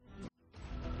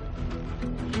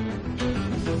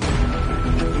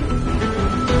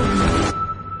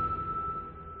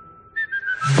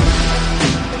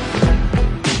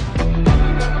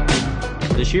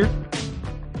this year?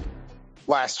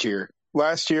 Last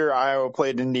year, Iowa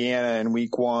played Indiana in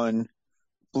week 1,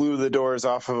 blew the doors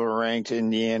off of a ranked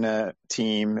Indiana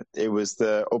team. It was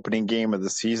the opening game of the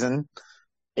season,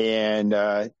 and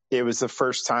it was the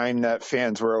first time that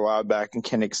fans were allowed back in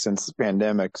Kinnick since the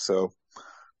pandemic. So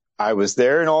I was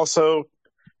there, and also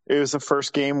it was the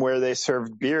first game where they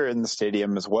served beer in the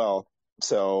stadium as well.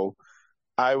 So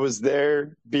I was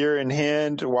there, beer in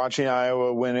hand, watching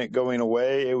Iowa win it going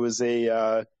away. It was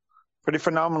a pretty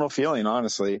phenomenal feeling,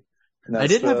 honestly. I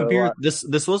did have a beer.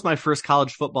 This was my first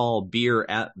college football beer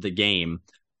at the game,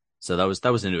 so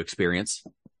that was a new experience.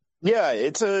 Yeah,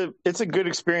 it's a good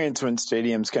experience when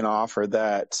stadiums can offer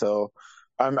that. So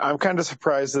I'm kind of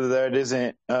surprised that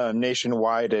isn't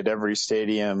nationwide at every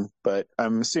stadium, but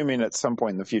I'm assuming at some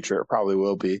point in the future it probably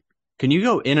will be. Can you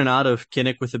go in and out of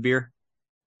Kinnick with a beer?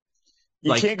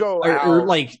 You can't go out. Or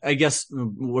like, I guess,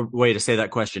 way to say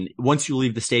that question. Once you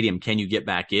leave the stadium, can you get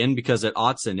back in? Because at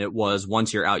Autzen, it was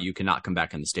once you're out, you cannot come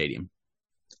back in the stadium.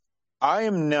 I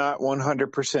am not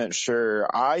 100% sure.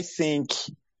 I think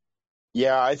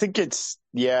it's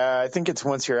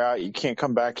once you're out, you can't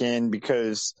come back in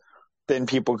because then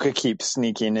people could keep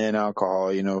sneaking in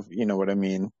alcohol. You know what I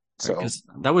mean? So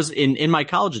that was in my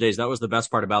college days. That was the best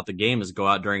part about the game is go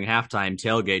out during halftime,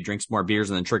 tailgate, drink some more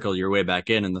beers, and then trickle your way back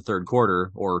in the third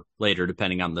quarter or later,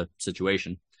 depending on the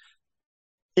situation.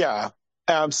 Yeah,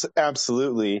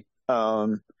 absolutely.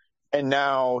 And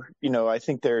now, I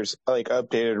think there's like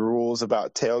updated rules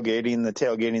about tailgating. The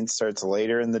tailgating starts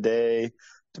later in the day.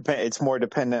 It's more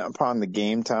dependent upon the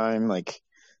game time. Like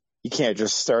you can't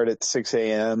just start at 6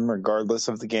 a.m. regardless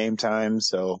of the game time.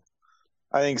 So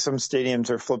I think some stadiums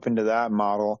are flipping to that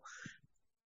model.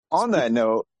 On that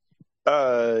note,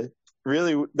 the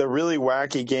really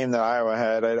wacky game that Iowa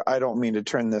had, I don't mean to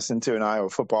turn this into an Iowa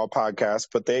football podcast,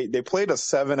 but they played a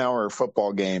 7-hour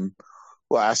football game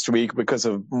last week because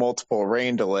of multiple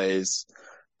rain delays.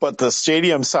 But the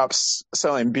stadium stopped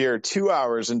selling beer 2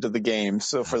 hours into the game.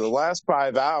 So for the last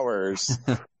 5 hours,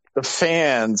 the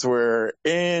fans were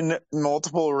in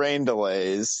multiple rain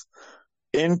delays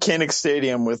in Kinnick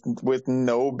Stadium with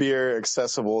no beer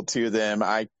accessible to them.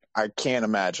 I can't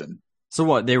imagine. So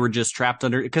what, they were just trapped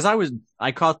under, because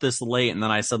I caught this late and then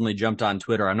I suddenly jumped on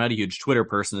Twitter. I'm not a huge Twitter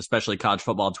person, especially college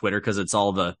football Twitter, because it's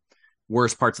all the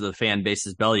worst parts of the fan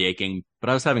base's belly aching. But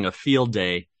I was having a field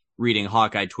day reading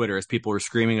Hawkeye Twitter as people were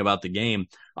screaming about the game.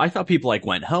 I thought people like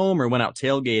went home or went out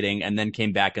tailgating and then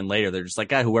came back in later. They're just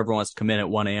like, whoever wants to come in at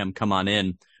 1 a.m., come on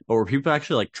in. But were people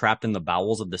actually like trapped in the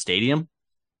bowels of the stadium?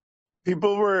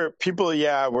 People were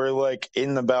like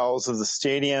in the bowels of the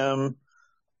stadium,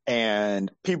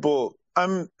 and people,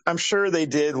 I'm sure they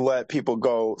did let people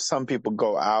go. Some people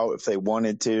go out if they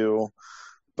wanted to,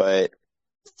 but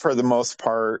for the most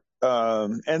part,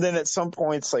 and then at some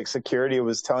points, like security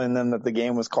was telling them that the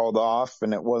game was called off,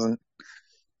 and it wasn't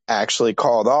actually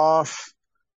called off.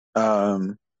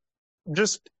 It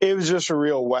was just a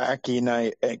real wacky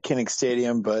night at Kinnick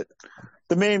Stadium, but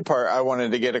the main part I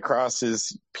wanted to get across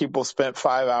is people spent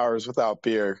 5 hours without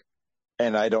beer,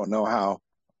 and I don't know how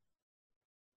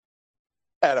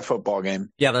at a football game.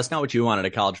 Yeah, that's not what you want at a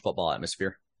college football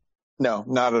atmosphere. No,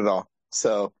 not at all.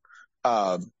 So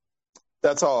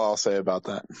that's all I'll say about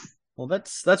that. Well,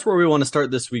 that's where we want to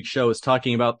start this week's show, is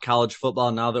talking about college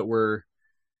football now that we're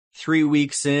 3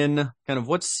 weeks in. Kind of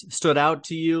what's stood out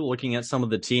to you, looking at some of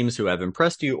the teams who have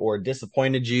impressed you or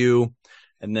disappointed you.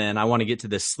 And then I want to get to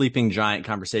this sleeping giant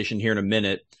conversation here in a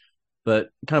minute. But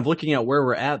kind of looking at where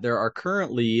we're at, there are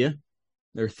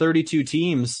 32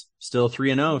 teams still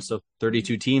 3-0. So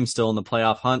 32 teams still in the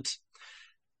playoff hunt.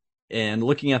 And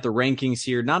looking at the rankings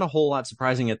here, not a whole lot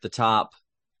surprising at the top.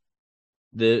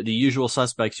 The usual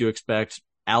suspects you expect: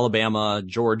 Alabama,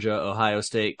 Georgia, Ohio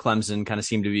State, Clemson kind of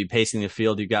seem to be pacing the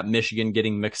field. You've got Michigan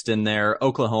getting mixed in there,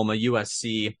 Oklahoma,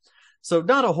 USC. So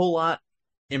not a whole lot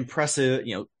impressive,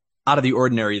 out of the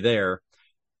ordinary there.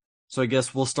 So I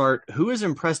guess we'll start. Who has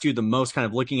impressed you the most, kind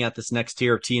of looking at this next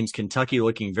tier of teams? Kentucky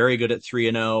looking very good at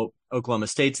 3-0. Oklahoma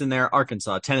State's in there,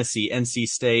 Arkansas, Tennessee, NC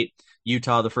State,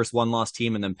 Utah, the first one-loss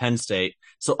team, and then Penn State.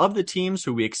 So of the teams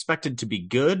who we expected to be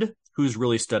good, who's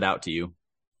really stood out to you?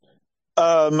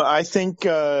 I think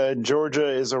Georgia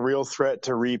is a real threat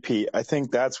to repeat. I think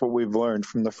that's what we've learned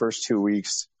from the first 2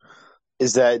 weeks,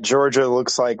 is that Georgia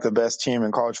looks like the best team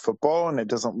in college football, and it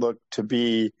doesn't look to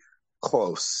be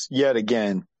close yet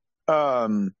again. A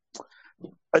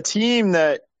team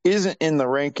that isn't in the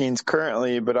rankings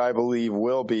currently, but I believe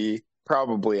will be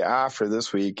probably after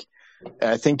this week.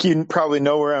 And I think you probably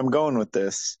know where I'm going with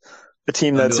this. The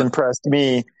team that's impressed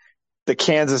me, the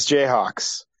Kansas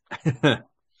Jayhawks.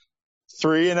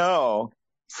 3-0.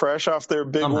 fresh off their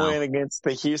big somehow. win against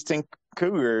the Houston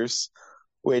Cougars,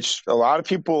 which a lot of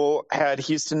people had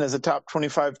Houston as a top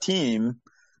 25 team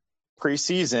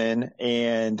preseason,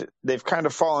 and they've kind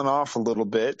of fallen off a little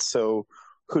bit. So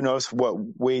who knows what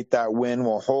weight that win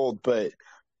will hold. But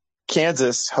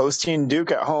Kansas hosting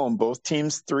Duke at home, both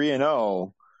teams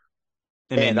 3-0,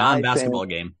 In a and I think non-basketball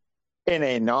game. in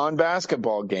a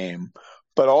non-basketball game,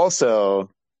 but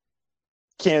also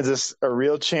Kansas a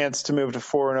real chance to move to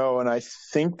 4-0, and I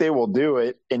think they will do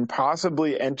it and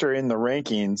possibly enter in the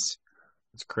rankings,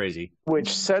 It's crazy. which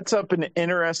sets up an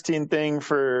interesting thing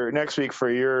for next week for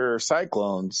your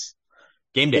Cyclones.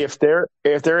 Game day. If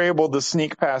they're able to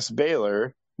sneak past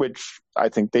Baylor, which I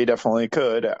think they definitely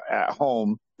could at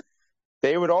home,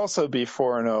 they would also be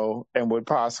 4-0 and would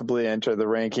possibly enter the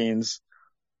rankings.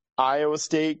 Iowa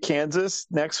State, Kansas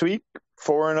next week,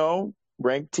 4-0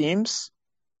 ranked teams.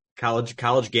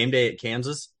 College game day at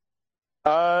Kansas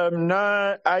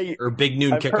Not I. or big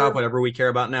noon I've kickoff, heard. whatever we care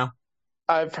about now.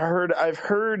 I've heard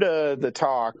the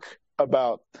talk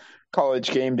about college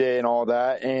game day and all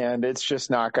that, and it's just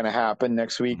not going to happen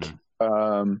next week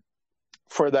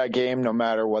for that game, no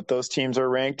matter what those teams are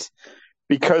ranked,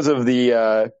 because of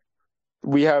the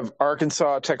we have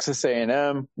Arkansas, Texas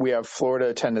A&M, we have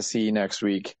Florida, Tennessee next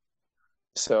week,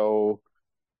 so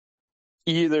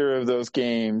either of those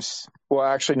games. Well,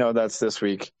 actually, no, that's this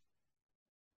week.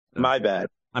 My bad.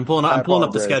 I'm I pulling up the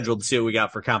apologize. schedule to see what we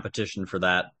got for competition for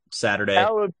that Saturday.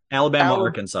 Alabama, Alabama,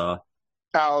 Arkansas.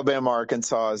 Alabama,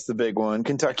 Arkansas is the big one.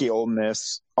 Kentucky, Ole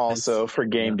Miss And, also for yeah.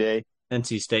 game day.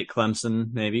 NC State,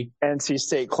 Clemson, maybe. NC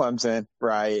State, Clemson,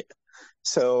 right?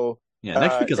 So, Yeah,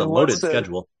 next week is a loaded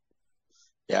schedule.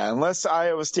 unless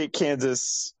Iowa State,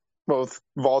 Kansas both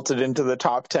vaulted into the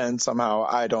top 10 somehow,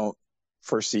 I don't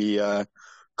foresee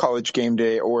college game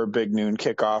day or big noon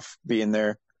kickoff being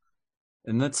there.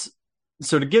 And that's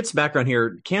so to get some background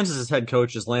here, Kansas's head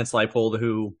coach is Lance Leipold,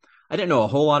 who I didn't know a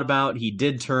whole lot about. He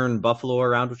did turn Buffalo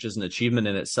around, which is an achievement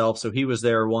in itself. So he was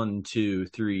there 1, 2,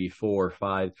 3, 4,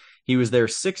 5. He was there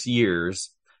 6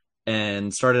 years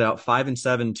and started out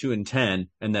 5-7, 2-10,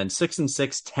 and then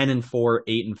 6-6, 10-4,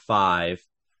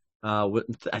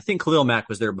 8-5. I think Khalil Mack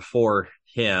was there before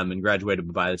him and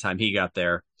graduated by the time he got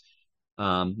there.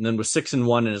 And then was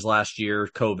 6-1 in his last year,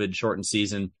 COVID shortened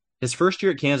season. His first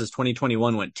year at Kansas,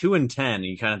 2021, went 2-10, and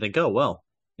you kind of think, oh well,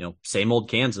 same old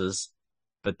Kansas.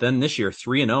 But then this year,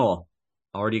 3-0,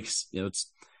 already.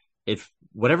 It's if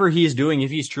whatever he's doing, if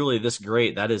he's truly this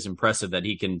great, that is impressive that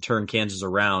he can turn Kansas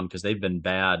around because they've been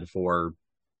bad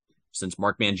since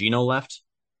Mark Mangino left.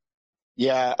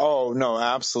 Yeah. Oh no,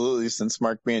 absolutely. Since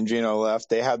Mark Mangino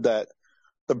left, they had the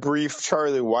brief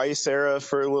Charlie Weiss era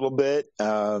for a little bit.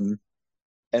 And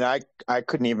I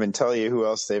couldn't even tell you who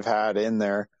else they've had in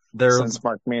there Their since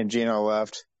Mark Mangino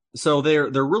left. so their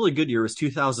really good year was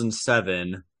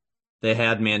 2007. They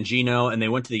had Mangino, and they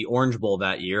went to the Orange Bowl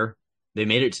that year. They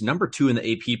made it to number 2 in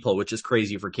the AP poll, which is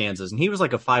crazy for Kansas. And he was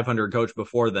like a 500 coach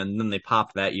before then. And then they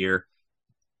popped that year.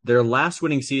 Their last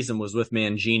winning season was with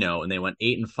Mangino, and they went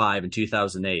 8-5 in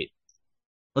 2008.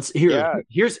 Yeah.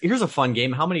 Here's a fun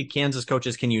game. How many Kansas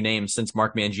coaches can you name since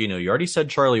Mark Mangino? You already said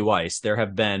Charlie Weiss. There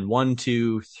have been 1,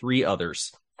 2, 3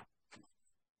 others.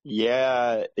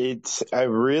 Yeah, I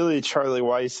really Charlie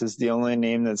Weiss is the only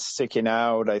name that's sticking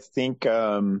out. I think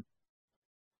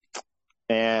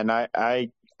and I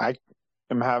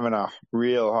am having a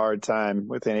real hard time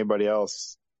with anybody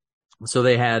else. So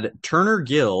they had Turner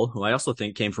Gill, who I also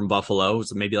think came from Buffalo,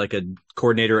 was maybe like a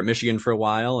coordinator at Michigan for a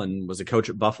while and was a coach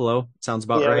at Buffalo. Sounds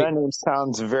about Yeah, right. that name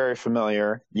sounds very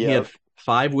familiar. He Yep. had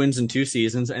 5 wins in 2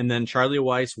 seasons, and then Charlie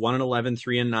Weiss 1-11,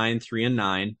 3-9,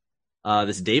 3-9.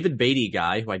 This David Beatty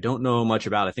guy, who I don't know much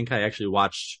about. I think I actually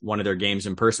watched one of their games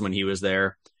in person when he was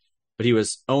there. But he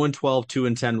was 0-12,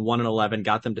 2-10, 1-11,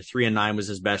 got them to 3-9 was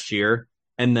his best year.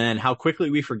 And then how quickly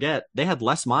we forget, they had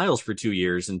Les Miles for 2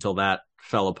 years until that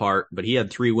fell apart, but he had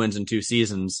 3 wins in 2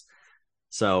 seasons.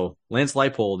 So Lance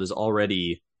Leipold is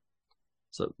already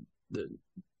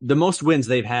the most wins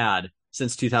they've had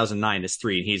since 2009 is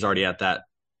 3, and he's already at that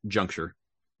juncture.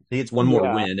 I think it's one more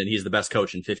win, and he's the best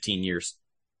coach in 15 years.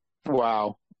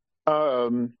 Wow.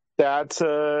 That's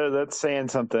saying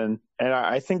something, and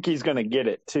I think he's going to get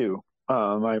it too.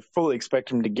 I fully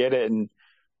expect him to get it, and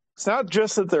it's not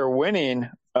just that they're winning;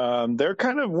 they're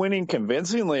kind of winning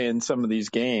convincingly in some of these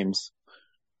games,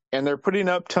 and they're putting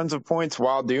up tons of points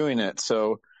while doing it.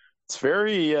 So it's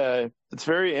very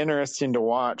interesting to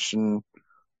watch, and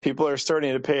people are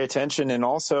starting to pay attention, and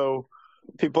also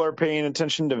people are paying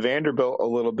attention to Vanderbilt a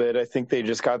little bit. I think they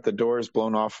just got the doors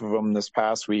blown off of them this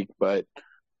past week, but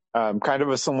kind of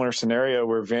a similar scenario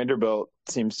where Vanderbilt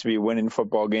seems to be winning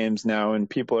football games now, and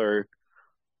people are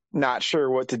not sure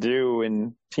what to do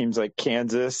when teams like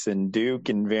Kansas and Duke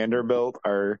and Vanderbilt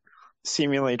are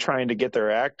seemingly trying to get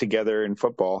their act together in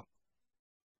football.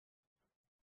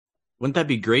 Wouldn't that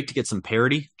be great to get some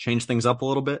parity, change things up a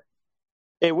little bit?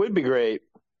 It would be great.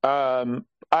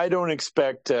 I don't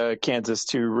expect Kansas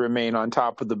to remain on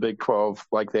top of the Big 12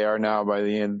 like they are now by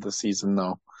the end of the season,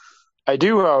 though. I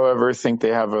do, however, think they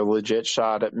have a legit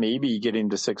shot at maybe getting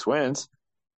to 6 wins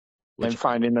Which and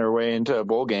finding their way into a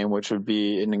bowl game, which would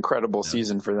be an incredible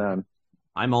season for them.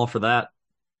 I'm all for that.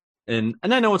 And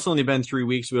I know it's only been 3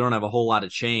 weeks. We don't have a whole lot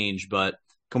of change, but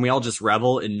can we all just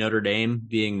revel in Notre Dame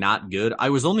being not good? I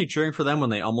was only cheering for them when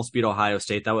they almost beat Ohio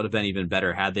State. That would have been even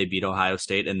better had they beat Ohio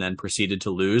State and then proceeded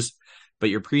to lose. But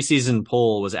your preseason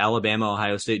poll was Alabama,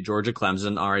 Ohio State, Georgia,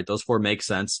 Clemson. All right, those four make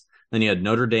sense. Then you had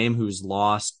Notre Dame, who's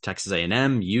lost, Texas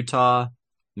A&M, Utah,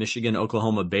 Michigan,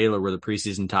 Oklahoma, Baylor were the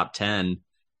preseason top 10.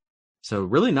 So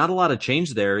really not a lot of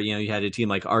change there. You know, you had a team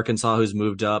like Arkansas who's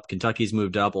moved up, Kentucky's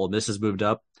moved up, Ole Miss has moved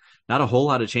up. Not a whole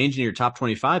lot of change in your top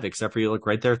 25, except for you look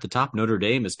right there at the top. Notre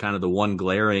Dame is kind of the one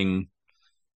glaring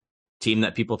team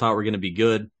that people thought were going to be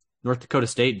good.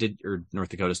 Nebraska did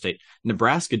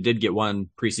get one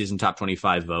preseason top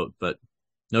 25 vote, but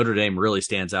Notre Dame really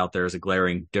stands out there as a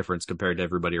glaring difference compared to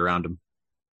everybody around them.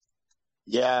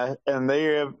 Yeah, and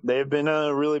they've been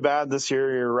really bad this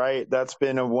year. You're right. That's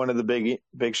been one of the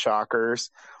big shockers.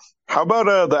 How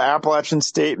about the Appalachian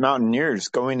State Mountaineers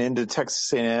going into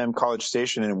Texas A&M College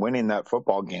Station and winning that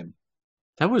football game?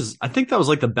 I think that was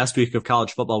like the best week of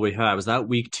college football we had. Was that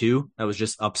week 2? That was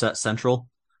just upset central.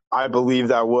 I believe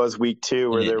that was week 2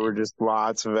 where there were just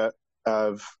lots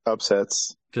of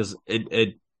upsets. Because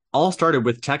it all started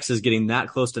with Texas getting that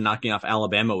close to knocking off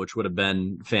Alabama, which would have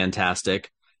been fantastic.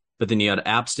 But then you had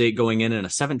App State going in a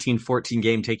 17-14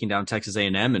 game, taking down Texas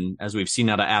A&M. And as we've seen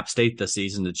out of App State this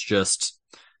season, it's just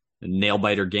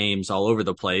nail-biter games all over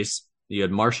the place. You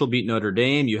had Marshall beat Notre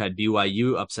Dame. You had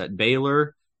BYU upset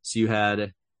Baylor. So you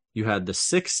had the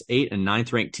 6, 8, and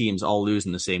 9th ranked teams all lose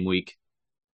in the same week.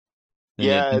 And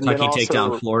yeah, Kentucky take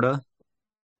down Florida.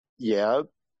 Yeah,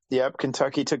 yep.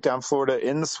 Kentucky took down Florida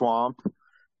in the swamp.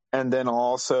 And then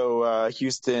also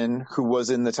Houston, who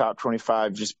was in the top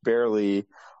 25, just barely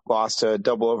lost a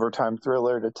double overtime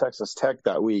thriller to Texas Tech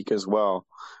that week as well.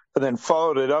 But then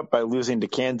followed it up by losing to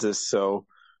Kansas. So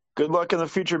good luck in the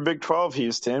future Big 12,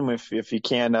 Houston, if you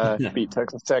can beat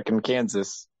Texas Tech and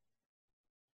Kansas.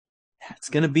 It's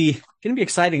gonna be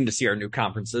exciting to see our new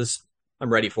conferences.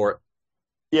 I'm ready for it.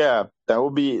 Yeah, that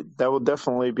will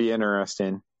definitely be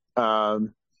interesting.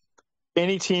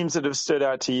 Any teams that have stood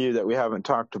out to you that we haven't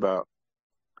talked about?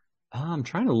 I'm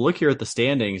trying to look here at the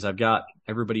standings. I've got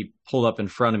everybody pulled up in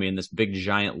front of me in this big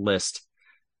giant list.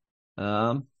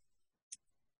 Man,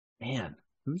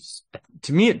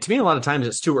 to me a lot of times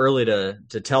it's too early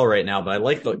to tell right now, but I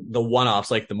like the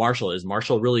one-offs like the Marshall. Is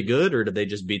Marshall really good, or did they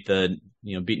just beat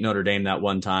Notre Dame that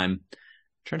one time? I'm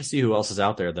trying to see who else is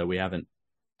out there that we haven't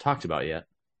talked about yet.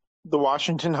 The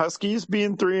Washington Huskies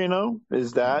being 3-0,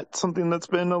 is that something that's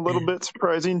been a little bit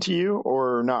surprising to you,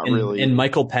 or not really? And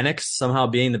Michael Penix somehow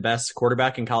being the best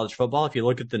quarterback in college football. If you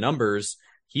look at the numbers,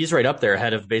 he's right up there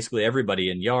ahead of basically everybody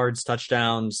in yards,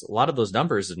 touchdowns, a lot of those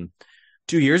numbers. And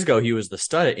 2 years ago, he was the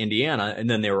stud at Indiana, and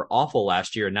then they were awful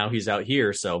last year, and now he's out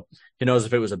here. So who knows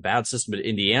if it was a bad system at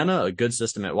Indiana, a good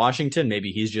system at Washington.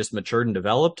 Maybe he's just matured and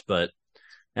developed. But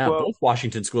yeah, both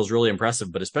Washington schools really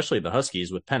impressive, but especially the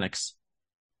Huskies with Penix.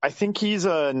 I think he's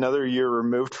another year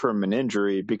removed from an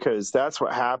injury, because that's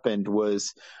what happened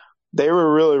was they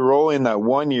were really rolling that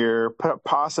 1 year,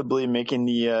 possibly making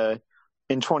the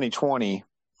in 2020.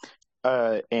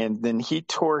 And then he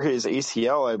tore his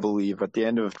ACL, I believe, at the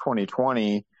end of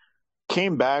 2020,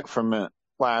 came back from it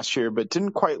last year, but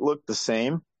didn't quite look the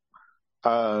same.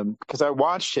 Because I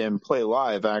watched him play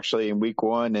live actually in week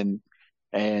 1,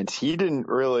 and he didn't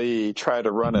really try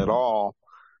to run at all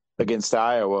against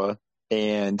Iowa.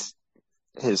 And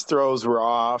his throws were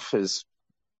off.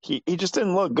 He just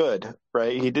didn't look good,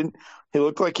 right? He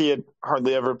looked like he had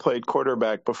hardly ever played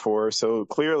quarterback before. So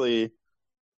clearly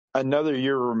another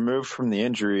year removed from the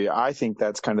injury. I think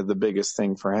that's kind of the biggest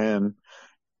thing for him.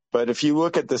 But if you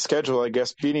look at the schedule, I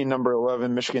guess beating number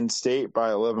 11 Michigan State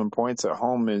by 11 points at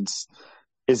home is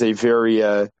a very,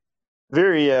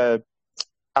 very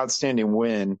outstanding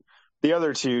win. The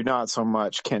other two, not so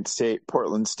much. Kent State,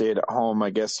 Portland State at home. I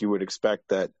guess you would expect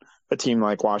that a team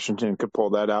like Washington could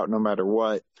pull that out no matter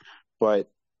what. But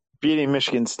beating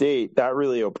Michigan State, that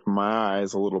really opened my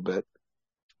eyes a little bit.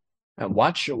 And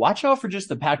watch out for just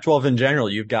the Pac-12 in general.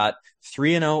 You've got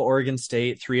 3-0 Oregon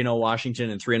State, 3-0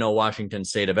 Washington, and 3-0 Washington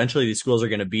State. Eventually, these schools are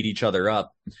going to beat each other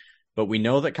up. But we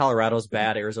know that Colorado's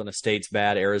bad, Arizona State's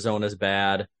bad, Arizona's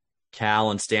bad.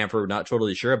 Cal and Stanford, not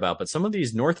totally sure about, but some of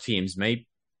these North teams may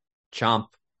chomp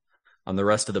on the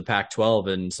rest of the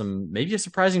Pac-12 and some maybe a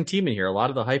surprising team in here. A lot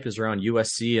of the hype is around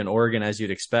USC and Oregon, as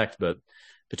you'd expect, but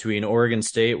between Oregon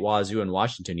State, Wazoo, and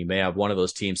Washington, you may have one of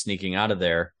those teams sneaking out of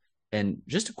there. And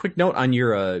just a quick note on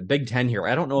your Big Ten here.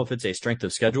 I don't know if it's a strength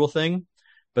of schedule thing,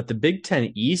 but the Big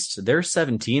Ten East, their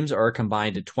 7 teams are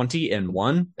combined at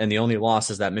 20-1, and the only loss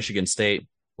is that Michigan State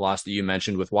loss that you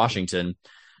mentioned with Washington.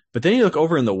 But then you look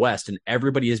over in the West, and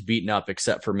everybody is beaten up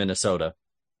except for Minnesota.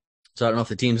 So I don't know if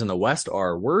the teams in the West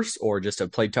are worse or just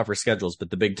have played tougher schedules, but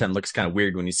the Big Ten looks kind of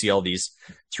weird when you see all these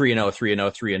 3-0, 3-0,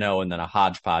 3-0, and then a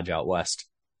hodgepodge out West.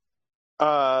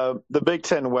 The Big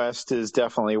Ten West is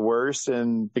definitely worse,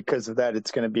 and because of that,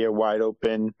 it's going to be a wide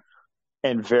open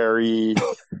and very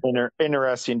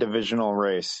interesting divisional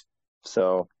race.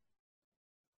 So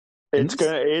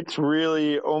it's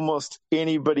really almost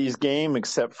anybody's game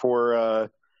except for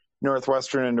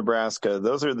Northwestern and Nebraska.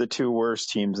 Those are the 2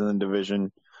 worst teams in the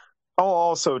division. I'll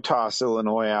also toss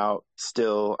Illinois out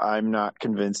still. I'm not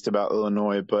convinced about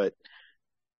Illinois, but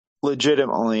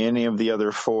legitimately any of the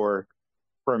other 4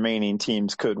 remaining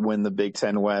teams could win the Big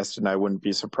Ten West, and I wouldn't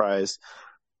be surprised.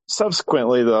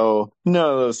 Subsequently, though, none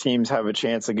of those teams have a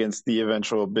chance against the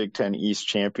eventual Big Ten East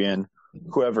champion,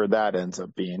 whoever that ends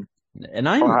up being. And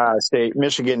Ohio State,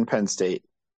 Michigan, Penn State.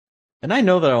 And I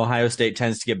know that Ohio State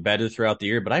tends to get better throughout the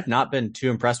year, but I've not been too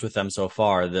impressed with them so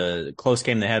far. The close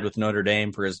game they had with Notre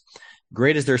Dame, for as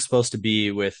great as they're supposed to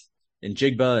be with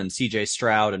Njigba and CJ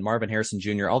Stroud and Marvin Harrison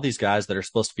Jr., all these guys that are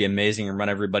supposed to be amazing and run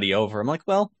everybody over. I'm like,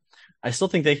 well, I still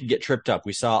think they could get tripped up.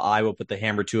 We saw Iowa put the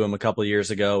hammer to them a couple of years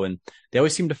ago, and they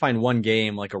always seem to find one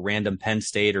game, like a random Penn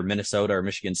State or Minnesota or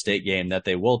Michigan State game, that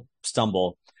they will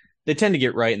stumble. They tend to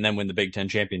get right and then win the Big Ten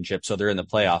championship, so they're in the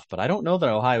playoff. But I don't know that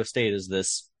Ohio State is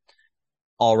this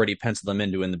already pencil them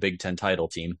into in the Big Ten title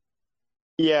team.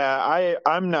 Yeah,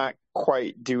 I'm not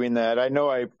quite doing that. I know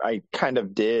I kind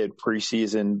of did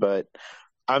preseason, but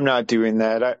I'm not doing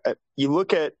that. You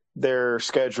look at their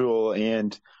schedule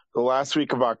and the last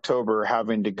week of October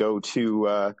having to go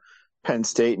to Penn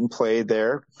State and play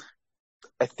there.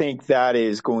 I think that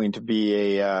is going to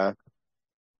be a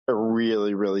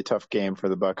really, really tough game for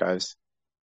the Buckeyes.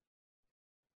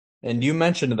 And you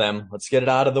mentioned them. Let's get it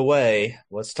out of the way.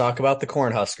 Let's talk about the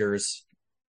Cornhuskers.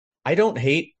 I don't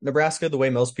hate Nebraska the way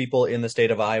most people in the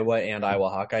state of Iowa and Iowa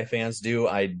Hawkeye fans do.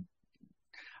 I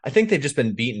think they've just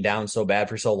been beaten down so bad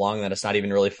for so long that it's not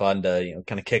even really fun to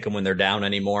kind of kick them when they're down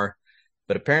anymore.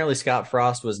 But apparently Scott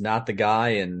Frost was not the guy,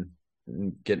 and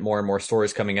get more and more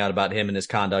stories coming out about him and his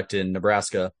conduct in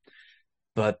Nebraska.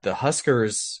 But the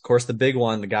Huskers, of course, the big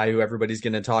one, the guy who everybody's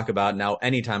going to talk about now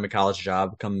anytime a college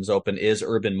job comes open, is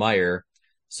Urban Meyer.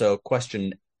 So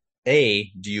question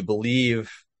A, do you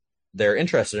believe they're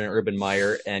interested in Urban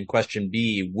Meyer? And question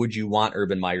B, would you want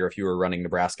Urban Meyer if you were running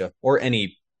Nebraska or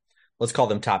any, let's call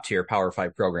them top tier Power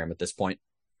 5 program at this point?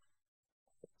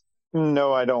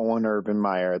 No, I don't want Urban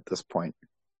Meyer at this point.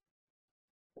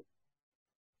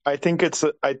 I think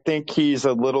he's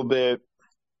a little bit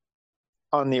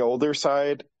on the older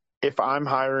side. If I'm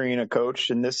hiring a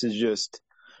coach, and this is just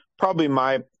probably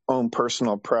my own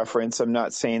personal preference, I'm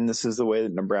not saying this is the way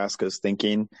that Nebraska is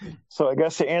thinking. So I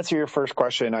guess to answer your first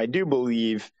question, I do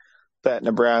believe that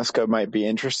Nebraska might be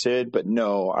interested, but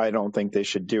no, I don't think they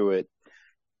should do it.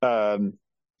 I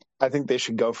think they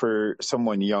should go for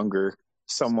someone younger,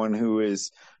 someone who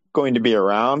is going to be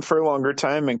around for a longer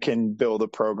time and can build a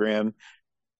program,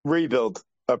 rebuild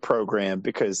a program,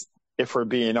 because if we're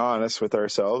being honest with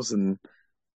ourselves, and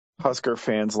Husker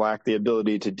fans lack the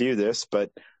ability to do this, but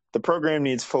the program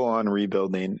needs full-on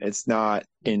rebuilding. It's not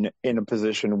in a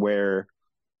position where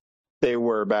they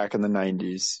were back in the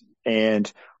 90s.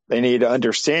 And they need to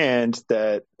understand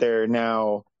that they're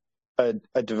now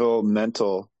a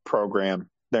developmental program.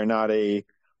 They're not a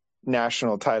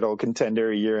national title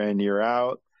contender year in, year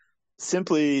out.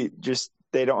 Simply just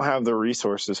they don't have the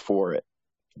resources for it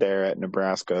there at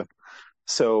Nebraska.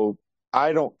 So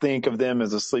I don't think of them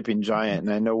as a sleeping giant,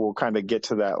 and I know we'll kind of get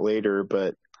to that later,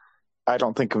 but I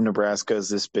don't think of Nebraska as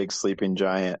this big sleeping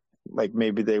giant. Like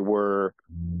maybe they were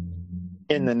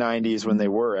in the 90s when they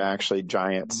were actually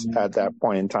giants at that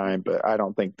point in time, but I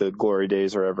don't think the glory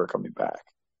days are ever coming back.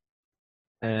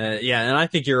 Yeah, and I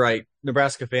think you're right.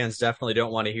 Nebraska fans definitely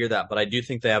don't want to hear that, but I do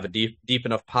think they have a deep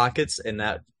enough pockets, and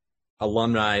that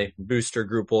alumni booster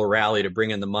group will rally to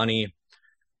bring in the money.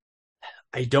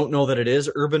 I don't know that it is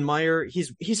Urban Meyer.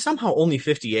 He's somehow only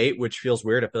 58, which feels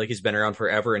weird. I feel like he's been around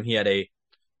forever, and he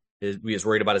was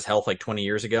worried about his health like 20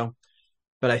 years ago.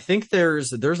 But I think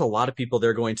there's a lot of people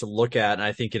they're going to look at, and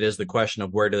I think it is the question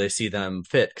of where do they see them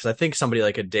fit? Because I think somebody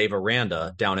like a Dave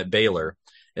Aranda down at Baylor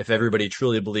if everybody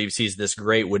truly believes he's this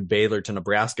great, would Baylor to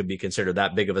Nebraska be considered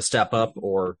that big of a step up,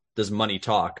 or does money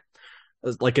talk?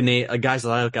 Like a guys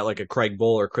that I look at, like a Craig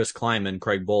Bohl or Chris Kleiman.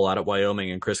 Craig Bohl out at Wyoming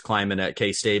and Chris Kleiman at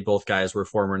K-State. Both guys were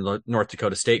former North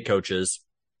Dakota State coaches.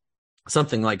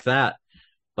 Something like that.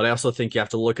 But I also think you have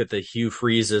to look at the Hugh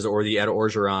Freezes or the Ed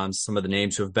Orgerons, some of the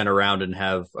names who have been around and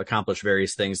have accomplished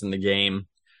various things in the game.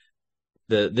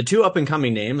 The two up and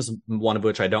coming names, one of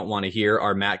which I don't want to hear,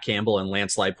 are Matt Campbell and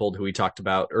Lance Leipold, who we talked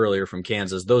about earlier from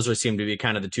Kansas. Those seem to be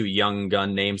kind of the two young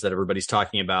gun names that everybody's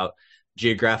talking about.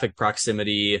 Geographic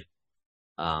proximity.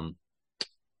 I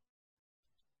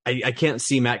can't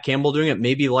see Matt Campbell doing it,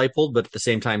 maybe Leipold, but at the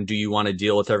same time, do you want to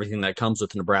deal with everything that comes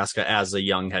with Nebraska as a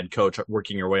young head coach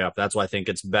working your way up? That's why I think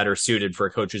it's better suited for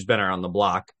a coach who's been around the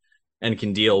block and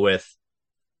can deal with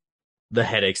the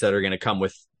headaches that are going to come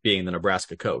with being the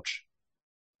Nebraska coach.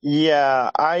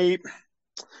 Yeah,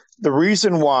 the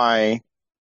reason why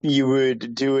you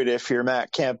would do it if you're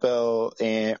Matt Campbell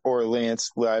or Lance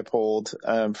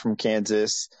Leipold from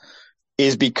Kansas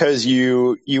is because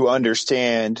you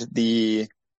understand the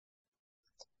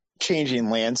changing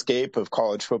landscape of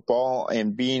college football,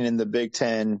 and being in the Big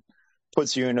Ten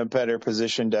puts you in a better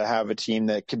position to have a team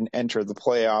that can enter the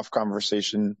playoff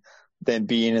conversation than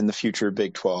being in the future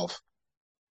Big 12.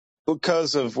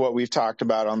 Because of what we've talked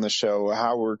about on the show,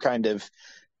 how we're kind of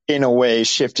in a way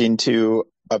shifting to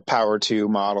a Power 2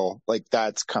 model, like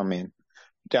that's coming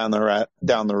down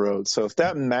the road. So if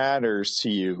that matters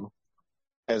to you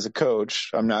as a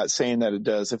coach, I'm not saying that it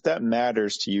does. If that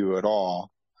matters to you at all,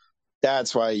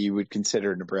 that's why you would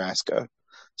consider Nebraska,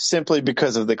 simply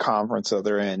because of the conference that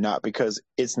they're in, not because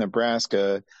it's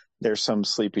Nebraska. There's some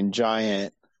sleeping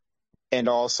giant. And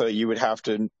also you would have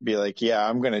to be like, yeah,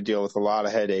 I'm going to deal with a lot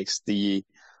of headaches. The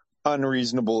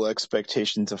unreasonable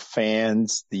expectations of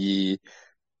fans, the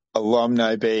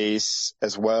alumni base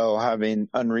as well, having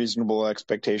unreasonable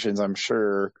expectations, I'm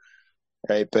sure.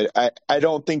 Right. But I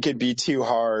don't think it'd be too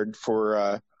hard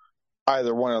for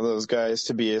either one of those guys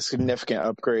to be a significant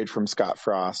upgrade from Scott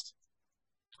Frost.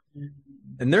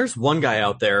 And there's one guy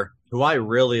out there who I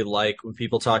really like when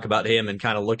people talk about him and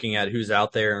kind of looking at who's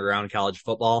out there around college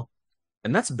football,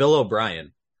 and that's Bill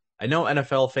O'Brien. I know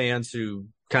NFL fans who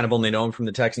kind of only know him from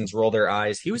the Texans roll their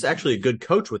eyes. He was actually a good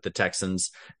coach with the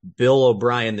Texans. Bill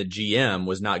O'Brien, the GM,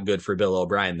 was not good for Bill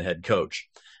O'Brien, the head coach.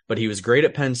 But he was great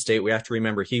at Penn State. We have to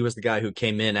remember he was the guy who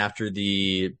came in after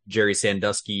the Jerry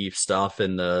Sandusky stuff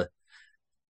and the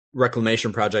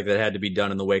reclamation project that had to be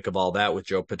done in the wake of all that with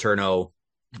Joe Paterno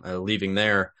leaving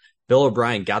there. Bill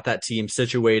O'Brien got that team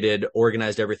situated,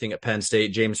 organized everything at Penn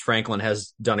State. James Franklin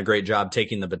has done a great job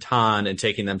taking the baton and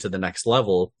taking them to the next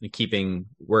level and keeping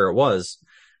where it was.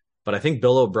 But I think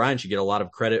Bill O'Brien should get a lot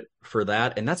of credit for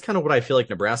that. And that's kind of what I feel like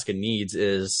Nebraska needs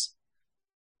is,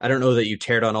 I don't know that you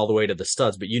tear down all the way to the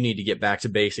studs, but you need to get back to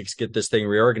basics, get this thing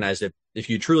reorganized. If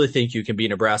you truly think you can be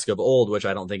Nebraska of old, which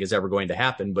I don't think is ever going to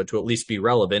happen, but to at least be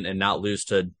relevant and not lose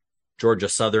to Georgia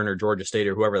Southern or Georgia State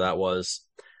or whoever that was.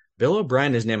 Bill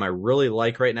O'Brien is a name I really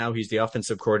like right now. He's the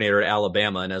offensive coordinator at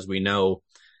Alabama. And as we know,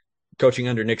 coaching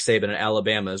under Nick Saban at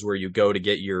Alabama is where you go to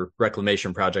get your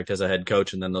reclamation project as a head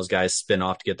coach. And then those guys spin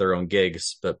off to get their own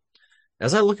gigs. But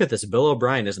as I look at this, Bill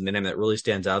O'Brien isn't the name that really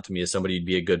stands out to me as somebody who'd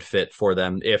be a good fit for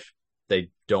them if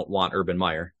they don't want Urban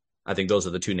Meyer. I think those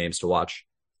are the two names to watch.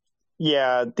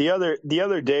 Yeah, the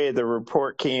other day, the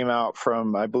report came out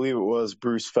from, I believe it was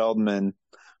Bruce Feldman,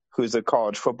 who's a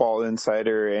college football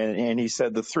insider, and he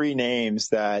said the three names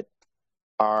that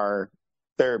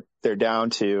they're down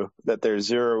to, that they're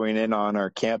zeroing in on, are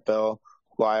Campbell,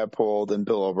 Leipold, and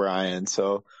Bill O'Brien.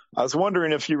 So I was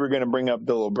wondering if you were going to bring up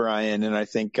Bill O'Brien, and I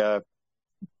think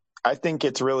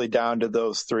it's really down to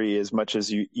those three, as much as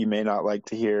you may not like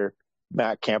to hear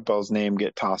Matt Campbell's name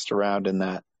get tossed around in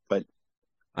that, but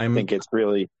I think it's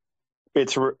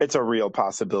a real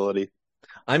possibility.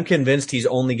 I'm convinced he's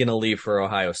only going to leave for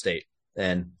Ohio State,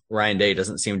 and Ryan Day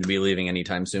doesn't seem to be leaving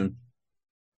anytime soon.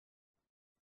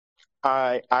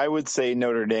 I would say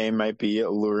Notre Dame might be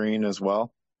alluring as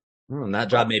well. And that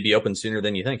job may be open sooner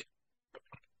than you think.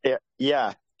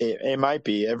 Yeah, it might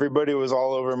be. Everybody was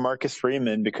all over Marcus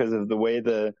Freeman because of the way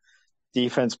the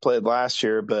defense played last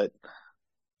year, but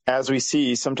as we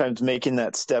see, sometimes making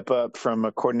that step up from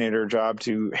a coordinator job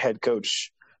to head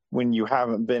coach when you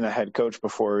haven't been a head coach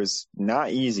before is not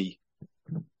easy.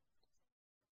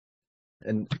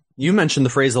 And you mentioned the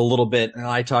phrase a little bit, and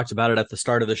I talked about it at the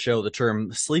start of the show, the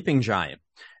term sleeping giant.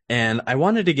 And I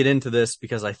wanted to get into this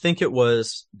because I think it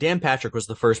was Dan Patrick was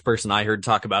the first person I heard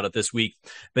talk about it this week.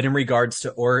 But in regards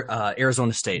to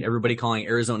Arizona State, everybody calling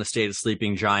Arizona State a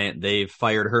sleeping giant. They've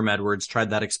fired Herm Edwards, tried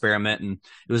that experiment, and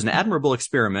it was an admirable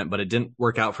experiment, but it didn't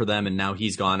work out for them. And now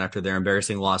he's gone after their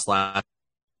embarrassing loss last.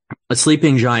 A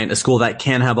sleeping giant, a school that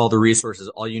can have all the resources.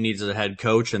 All you need is a head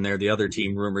coach, and they're the other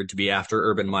team rumored to be after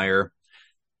Urban Meyer.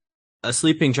 A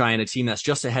sleeping giant, a team that's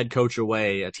just a head coach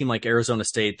away, a team like Arizona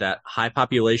State, that high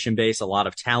population base, a lot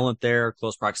of talent there,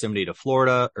 close proximity to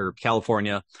Florida or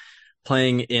California,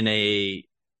 playing in a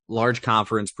large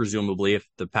conference, presumably, if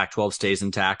the Pac-12 stays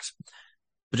intact.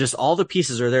 But just all the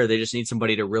pieces are there. They just need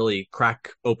somebody to really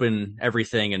crack open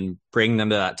everything and bring them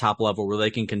to that top level where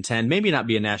they can contend, maybe not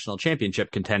be a national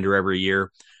championship contender every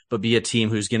year, but be a team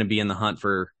who's going to be in the hunt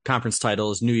for conference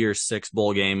titles, New Year's Six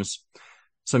bowl games.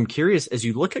 So I'm curious, as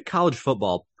you look at college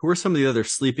football, who are some of the other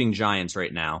sleeping giants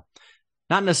right now?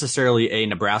 Not necessarily a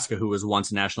Nebraska who was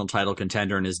once a national title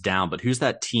contender and is down, but who's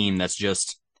that team that's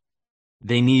just,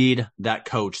 they need that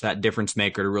coach, that difference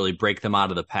maker to really break them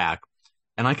out of the pack.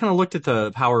 And I kind of looked at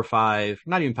the Power Five,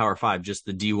 not even Power Five, just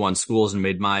the D1 schools and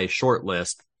made my short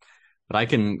list. But I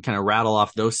can kind of rattle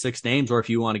off those six names, or if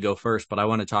you want to go first. But I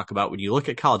want to talk about when you look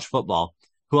at college football,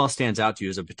 who else stands out to you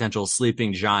as a potential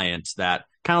sleeping giant that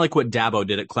kind of like what Dabo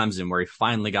did at Clemson, where he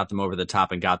finally got them over the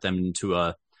top and got them into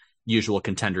a usual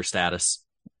contender status?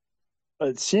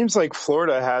 It seems like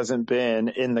Florida hasn't been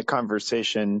in the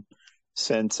conversation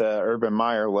since Urban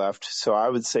Meyer left. So I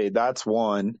would say that's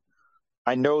one.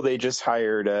 I know they just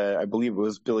hired, I believe it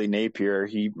was Billy Napier.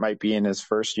 He might be in his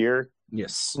first year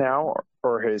Yes. now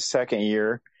or his second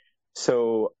year.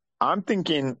 So I'm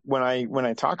thinking when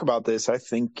I talk about this, I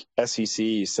think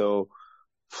SEC. So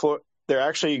they're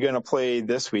actually going to play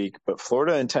this week, but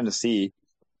Florida and Tennessee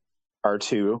are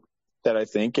two that I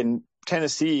think, and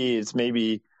Tennessee is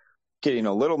maybe getting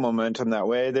a little momentum that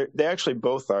way. They actually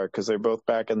both are because they're both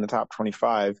back in the top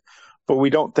 25, but we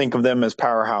don't think of them as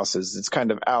powerhouses. It's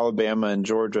kind of Alabama and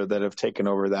Georgia that have taken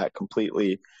over that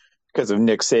completely because of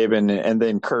Nick Saban and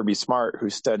then Kirby Smart, who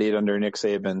studied under Nick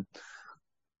Saban.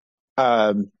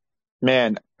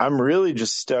 Man, I'm really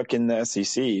just stuck in the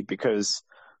SEC because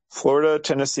Florida,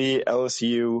 Tennessee,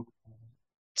 LSU,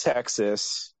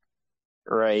 Texas,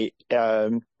 right?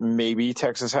 Maybe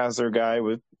Texas has their guy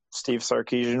with Steve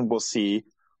Sarkisian. We'll see.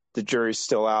 The jury's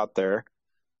still out there.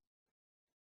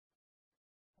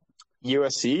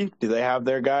 USC, do they have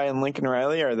their guy in Lincoln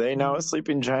Riley? Are they now a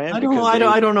sleeping giant? I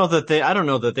don't know that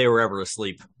they were ever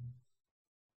asleep.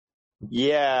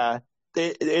 Yeah,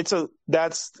 it's a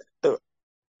that's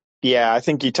yeah. I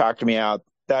think you talked me out.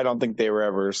 I don't think they were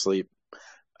ever asleep.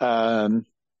 Um,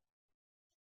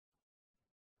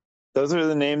 those are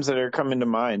the names that are coming to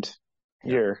mind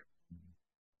here.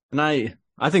 And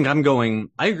I think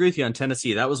I agree with you on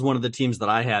Tennessee. That was one of the teams that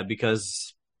I had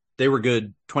because they were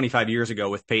good 25 years ago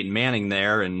with Peyton Manning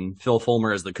there and Phil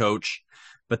Fulmer as the coach.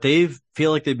 But they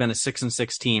feel like they've been a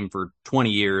 6-6 team for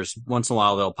 20 years. Once in a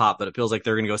while they'll pop, but it feels like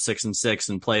they're going to go 6-6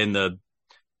 and play in the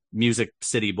Music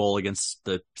City Bowl against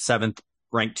the seventh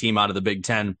ranked team out of the Big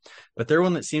Ten. But they're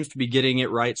one that seems to be getting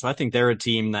it right. So I think they're a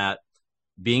team that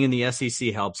being in the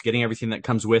SEC helps, getting everything that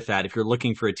comes with that. If you're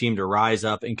looking for a team to rise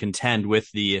up and contend with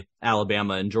the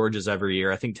Alabama and Georgias every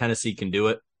year, I think Tennessee can do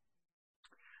it.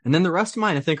 And then the rest of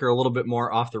mine, I think, are a little bit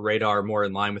more off the radar, more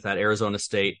in line with that. Arizona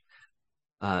State.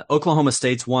 Oklahoma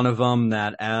State's one of them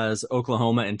that as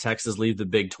Oklahoma and Texas leave the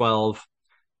Big 12,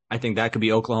 I think that could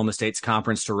be Oklahoma State's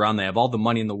conference to run. They have all the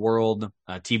money in the world.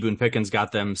 T. Boone Pickens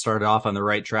got them started off on the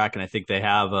right track, and I think they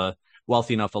have a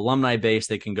wealthy enough alumni base.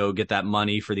 They can go get that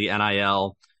money for the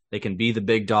NIL. They can be the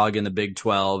big dog in the Big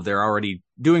 12. They're already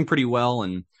doing pretty well,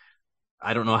 and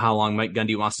I don't know how long Mike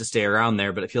Gundy wants to stay around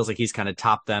there, but it feels like he's kind of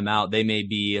topped them out. They may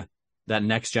be that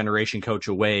next generation coach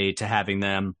away to having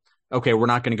them. Okay, we're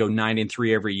not going to go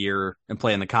 9-3 every year and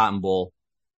play in the Cotton Bowl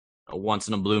once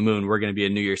in a blue moon. We're going to be a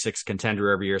New Year's Six contender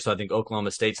every year. So I think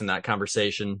Oklahoma State's in that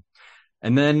conversation.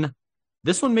 And then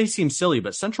this one may seem silly,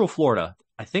 but Central Florida,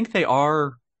 I think they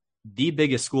are the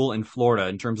biggest school in Florida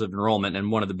in terms of enrollment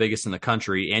and one of the biggest in the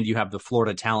country. And you have the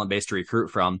Florida talent base to recruit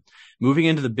from. Moving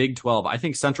into the Big 12, I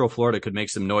think Central Florida could make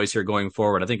some noise here going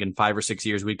forward. I think in 5 or 6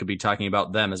 years, we could be talking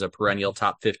about them as a perennial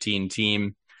top 15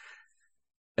 team.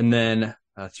 And then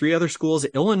 3 other schools,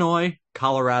 Illinois,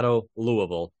 Colorado,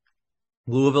 Louisville.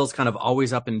 Louisville's kind of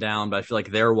always up and down, but I feel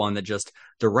like they're one that just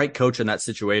the right coach in that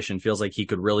situation feels like he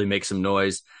could really make some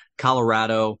noise.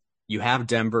 Colorado, you have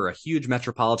Denver, a huge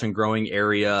metropolitan growing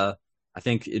area. I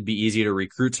think it'd be easy to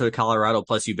recruit to Colorado.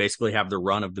 Plus, you basically have the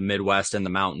run of the Midwest and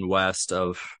the Mountain West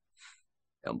of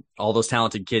all those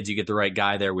talented kids. You get the right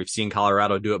guy there. We've seen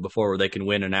Colorado do it before where they can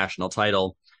win a national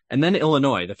title. And then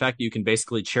Illinois, the fact that you can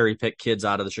basically cherry pick kids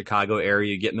out of the Chicago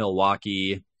area, you get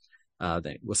Milwaukee,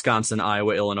 Wisconsin,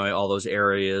 Iowa, Illinois, all those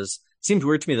areas. It seems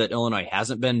weird to me that Illinois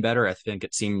hasn't been better. I think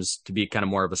it seems to be kind of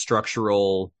more of a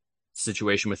structural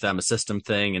situation with them, a system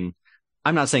thing. And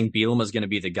I'm not saying Bielema is going to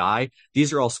be the guy.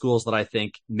 These are all schools that I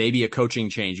think maybe a coaching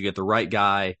change. You get the right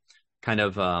guy, kind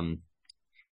of.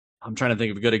 I'm trying to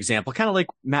think of a good example, kind of like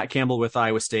Matt Campbell with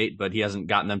Iowa State, but he hasn't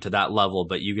gotten them to that level.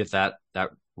 But you get that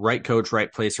right coach,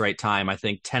 right place, right time. I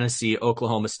think Tennessee,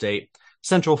 Oklahoma State,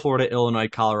 Central Florida, Illinois,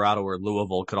 Colorado, or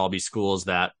Louisville could all be schools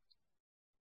that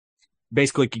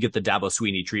basically could get the Dabo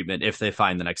Swinney treatment if they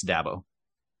find the next Dabo.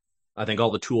 I think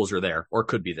all the tools are there or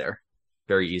could be there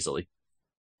very easily.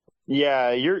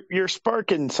 Yeah, you're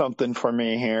sparking something for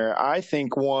me here. I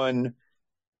think one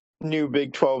new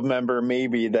Big 12 member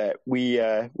maybe that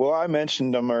I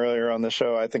mentioned them earlier on the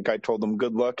show. I think I told them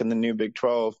good luck in the new Big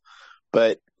 12.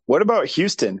 But what about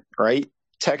Houston, right?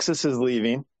 Texas is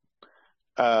leaving.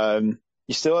 You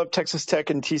still have Texas Tech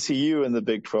and TCU in the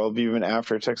Big 12 even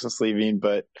after Texas leaving,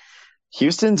 but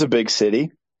Houston's a big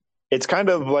city. It's kind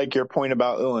of like your point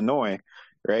about Illinois,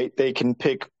 right? They can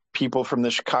pick people from the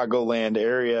Chicagoland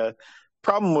area.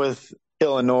 Problem with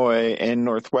Illinois and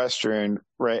Northwestern,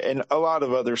 right, and a lot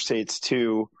of other states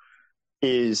too,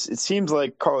 is it seems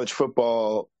like college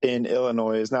football in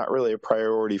Illinois is not really a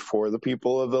priority for the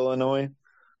people of Illinois.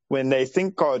 When they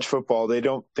think college football, they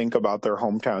don't think about their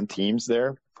hometown teams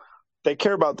there. They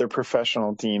care about their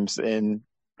professional teams in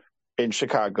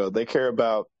Chicago. They care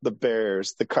about the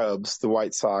Bears, the Cubs, the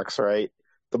White Sox, right?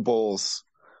 The Bulls.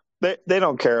 They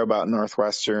don't care about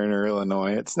Northwestern or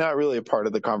Illinois. It's not really a part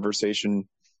of the conversation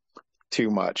too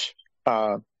much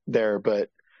there. But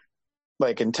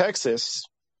like in Texas,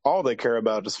 all they care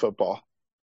about is football,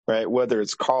 right? Whether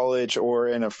it's college or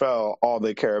NFL, all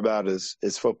they care about is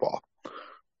football.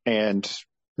 And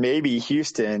maybe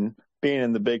Houston, being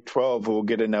in the Big 12, will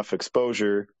get enough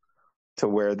exposure to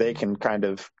where they can kind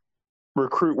of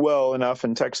recruit well enough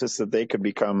in Texas that they could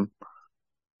become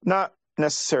not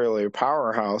necessarily a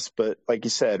powerhouse, but like you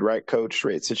said, right coach,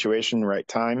 right situation, right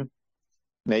time.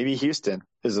 Maybe Houston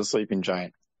is a sleeping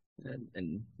giant.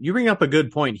 And you bring up a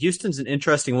good point. Houston's an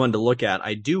interesting one to look at.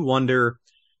 I do wonder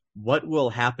what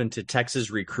will happen to Texas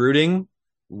recruiting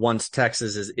once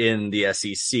Texas is in the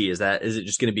SEC. Is it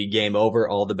just going to be game over?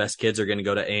 All the best kids are going to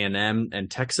go to A&M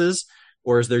and Texas,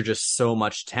 or is there just so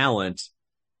much talent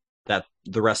that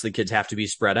the rest of the kids have to be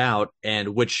spread out?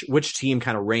 And which team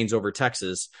kind of reigns over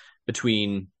Texas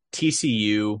between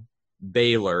TCU,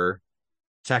 Baylor,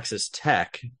 Texas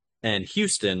Tech, and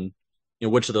Houston?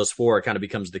 Which of those four kind of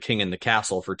becomes the king in the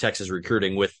castle for Texas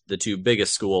recruiting with the two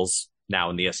biggest schools now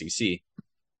in the SEC?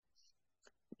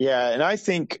 Yeah, and I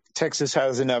think Texas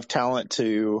has enough talent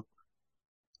to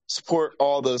support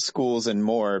all those schools and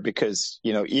more because,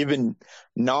 even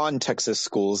non-Texas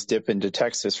schools dip into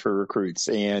Texas for recruits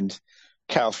and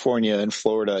California and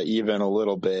Florida even a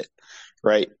little bit,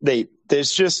 right?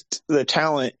 There's just the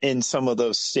talent in some of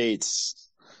those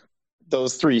states,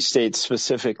 those three states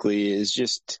specifically, is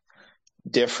just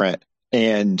different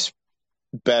and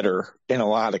better in a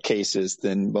lot of cases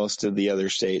than most of the other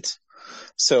states.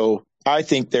 So I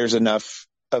think there's enough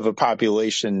of a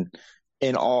population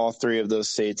in all three of those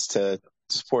states to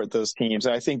support those teams.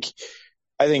 And I think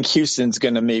Houston's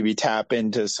going to maybe tap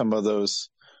into some of those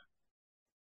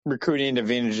recruiting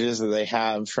advantages that they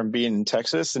have from being in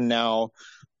Texas. And now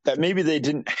that maybe they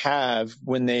didn't have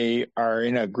when they are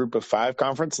in a group of five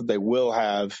conference that they will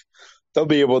have, they'll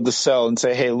be able to sell and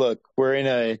say, hey, look, we're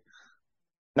in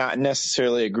not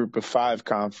necessarily a group of five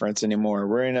conference anymore.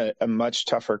 We're in a much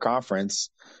tougher conference.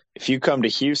 If you come to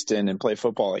Houston and play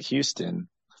football at Houston,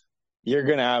 you're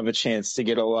going to have a chance to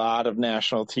get a lot of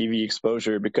national TV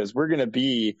exposure because we're going to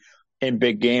be in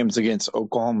big games against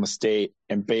Oklahoma State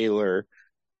and Baylor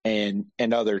and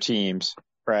other teams,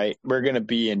 right? We're going to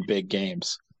be in big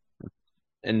games.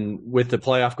 And with the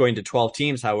playoff going to 12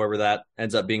 teams, however that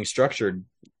ends up being structured,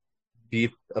 be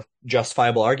a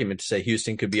justifiable argument to say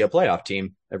Houston could be a playoff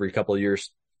team every couple of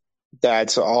years.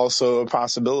 That's also a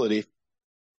possibility.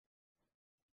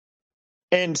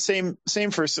 And same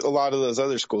for a lot of those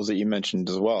other schools that you mentioned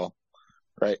as well,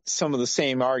 right? Some of the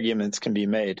same arguments can be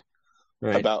made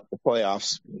about the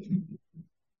playoffs.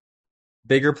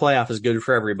 Bigger playoff is good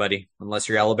for everybody, unless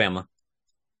you're Alabama.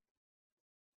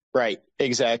 Right,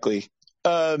 exactly.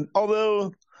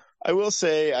 Although I will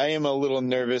say I am a little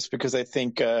nervous because I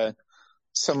think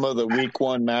some of the week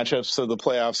one matchups of the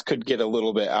playoffs could get a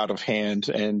little bit out of hand,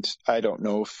 and I don't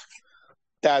know if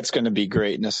that's going to be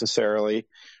great necessarily.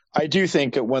 I do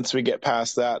think that once we get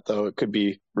past that, though, it could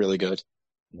be really good.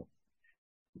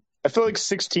 I feel like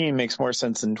 16 makes more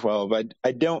sense than 12.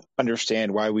 I don't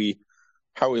understand how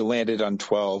we landed on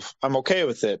 12. I'm okay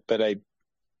with it, but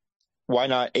why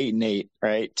not 8 and 8,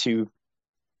 right?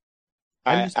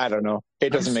 I'm just I don't know. It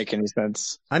I'm doesn't just make any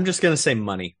sense. I'm just gonna say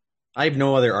money. I have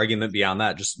no other argument beyond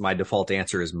that. Just my default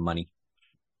answer is money.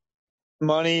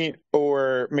 Money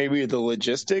or maybe the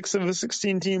logistics of a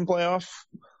 16 team playoff.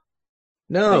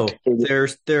 No,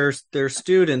 Like, they're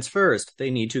students first. They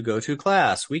need to go to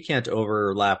class. We can't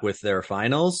overlap with their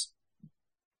finals.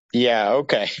 yeah,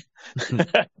 okay.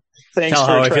 Thanks Tell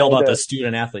for how I feel trying about the to.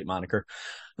 student athlete moniker.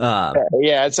 Uh,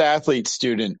 Yeah, it's athlete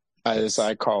student, as yes,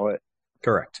 I call it.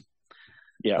 correct.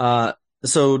 Yeah. Uh,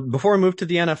 so before we move to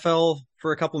the NFL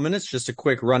for a couple minutes, just a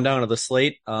quick rundown of the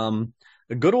slate.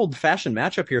 A good old fashioned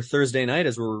matchup here Thursday night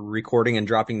as we're recording and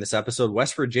dropping this episode.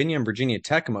 West Virginia and Virginia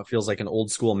Tech. It feels like an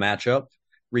old school matchup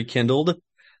rekindled.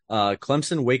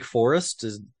 Clemson, Wake Forest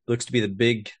looks to be the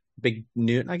big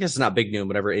noon. I guess it's not big noon,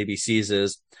 whatever ABC's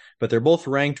is, but they're both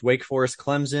ranked. Wake Forest,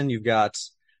 Clemson. You've got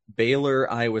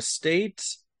Baylor, Iowa State.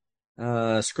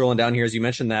 Scrolling down here, as you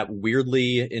mentioned, that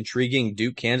weirdly intriguing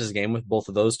Duke Kansas game with both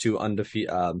of those two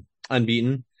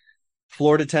unbeaten.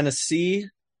 Florida, Tennessee.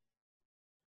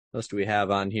 What else do we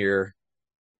have on here?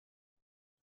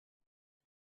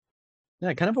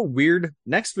 Yeah, kind of a weird.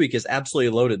 Next week is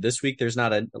absolutely loaded. This week there's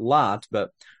not a lot,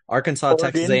 but Arkansas,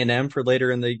 Texas Oregon, A&M for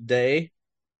later in the day.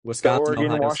 the Wisconsin, Oregon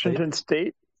Ohio State. Washington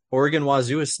State. Oregon,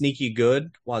 Wazoo is sneaky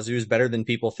good. Wazoo is better than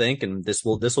people think, and this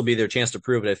will be their chance to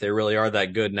prove it if they really are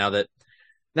that good. Now that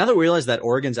we realize that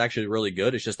Oregon's actually really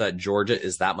good, it's just that Georgia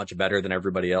is that much better than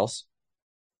everybody else.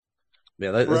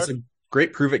 Yeah, that's a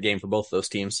great prove it game for both those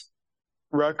teams.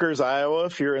 Rutgers, Iowa,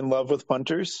 if you're in love with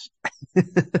punters.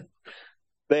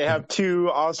 They have two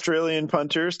Australian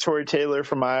punters, Torrey Taylor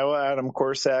from Iowa, Adam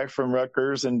Corsack from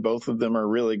Rutgers, and both of them are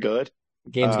really good.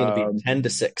 Game's going to be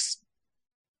 10-6.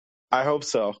 I hope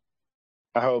so.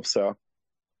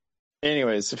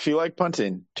 Anyways, if you like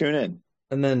punting, tune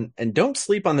in. And don't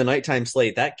sleep on the nighttime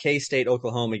slate. That K-State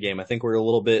Oklahoma game, I think we're a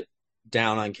little bit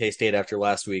down on K-State after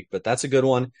last week, but that's a good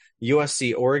one.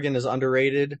 USC Oregon is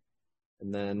underrated.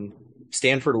 And then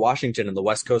Stanford Washington in the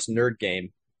West Coast nerd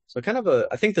game. So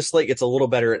I think the slate gets a little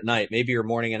better at night. Maybe your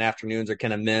morning and afternoons are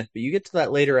kind of meh, but you get to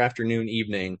that later afternoon,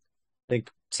 evening. I think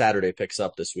Saturday picks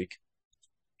up this week.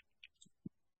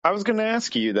 I was going to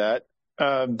ask you that.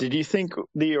 Did you think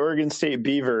the Oregon State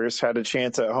Beavers had a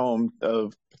chance at home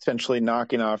of potentially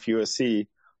knocking off USC?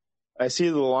 I see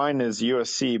the line is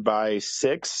USC by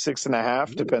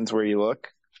 6.5, depends where you look.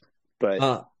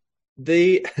 But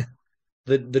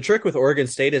the trick with Oregon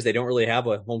State is they don't really have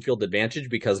a home field advantage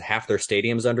because half their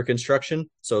stadium is under construction.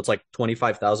 So it's like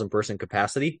 25,000 person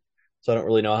capacity. So I don't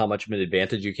really know how much of an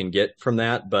advantage you can get from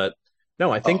that. But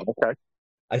no, I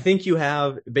think you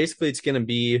have basically it's going to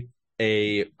be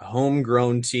a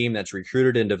homegrown team that's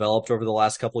recruited and developed over the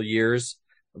last couple of years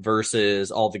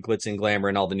versus all the glitz and glamour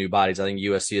and all the new bodies. I think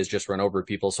USC has just run over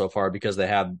people so far because they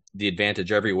have the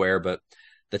advantage everywhere, but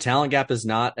the talent gap is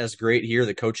not as great here.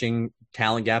 The coaching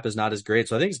talent gap is not as great.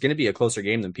 So I think it's going to be a closer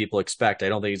game than people expect. I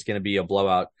don't think it's going to be a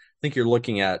blowout. I think you're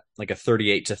looking at like a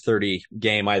 38-30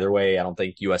 game either way. I don't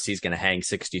think USC is going to hang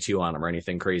 62 on them or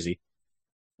anything crazy.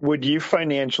 Would you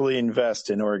financially invest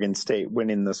in Oregon State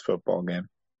winning this football game?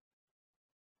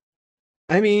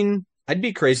 I mean, I'd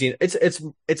be crazy.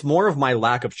 It's more of my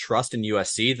lack of trust in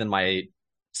USC than my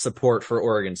support for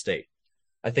Oregon State.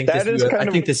 I think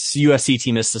this USC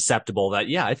team is susceptible that,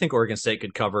 I think Oregon State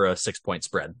could cover a 6-point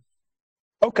spread.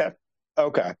 Okay.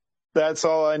 That's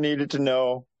all I needed to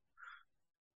know.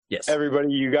 Yes.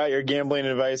 Everybody, you got your gambling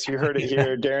advice. You heard it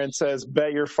here. Darren says,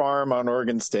 bet your farm on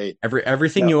Oregon State.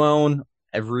 Everything you own,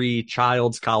 every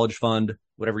child's college fund,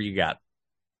 whatever you got.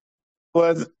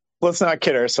 Let's not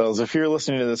kid ourselves. If you're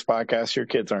listening to this podcast, your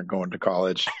kids aren't going to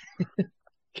college.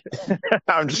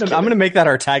 I'm going to make that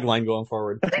our tagline going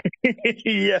forward.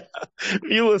 Yeah. If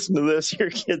you listen to this, your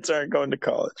kids aren't going to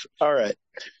college. All right.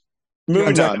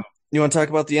 Moving on. You want to talk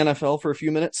about the NFL for a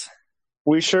few minutes?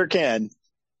 We sure can.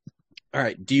 All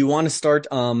right. Do you want to start?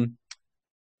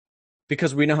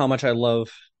 Because we know how much I love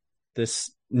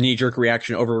this knee-jerk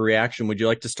reaction, overreaction. Would you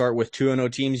like to start with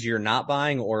 2-0 teams you're not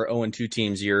buying or 0-2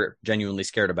 teams you're genuinely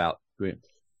scared about? You want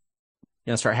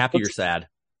to start happy or sad?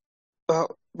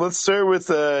 Well, let's start with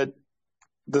the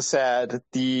sad,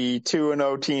 the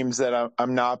 2-0 teams that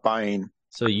I'm not buying.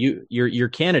 So your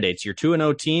candidates, your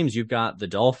 2-0 teams, you've got the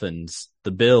Dolphins,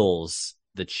 the Bills,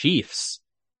 the Chiefs,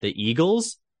 the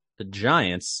Eagles, the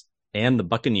Giants, and the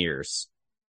Buccaneers.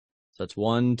 So that's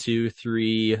 1, 2,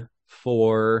 3,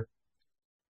 4,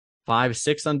 5,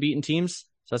 6 unbeaten teams.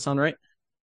 Does that sound right?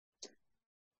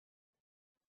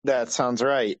 That sounds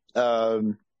right.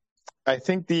 I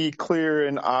think the clear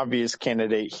and obvious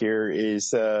candidate here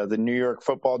is the New York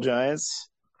Football Giants.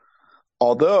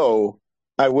 Although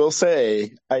I will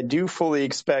say I do fully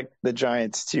expect the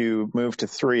Giants to move to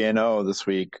 3-0 this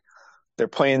week. They're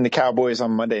playing the Cowboys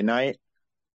on Monday night.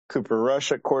 Cooper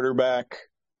Rush at quarterback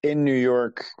in New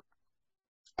York.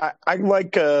 I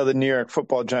like the New York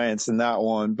Football Giants in that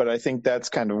one, but I think that's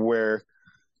kind of where,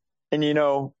 and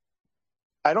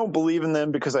I don't believe in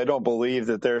them because I don't believe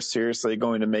that they're seriously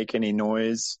going to make any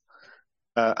noise,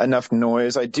 enough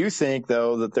noise. I do think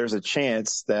though that there's a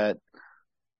chance that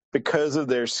because of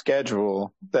their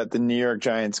schedule that the New York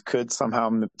Giants could somehow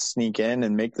sneak in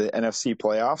and make the NFC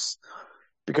playoffs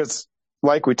because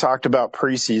like we talked about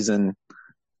preseason,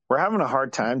 we're having a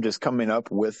hard time just coming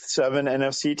up with 7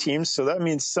 NFC teams. So that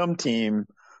means some team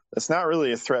that's not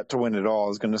really a threat to win at all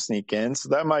is going to sneak in. So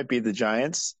that might be the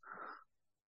Giants,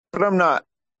 but I'm not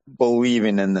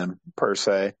believing in them per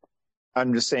se.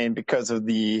 I'm just saying because of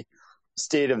the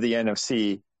state of the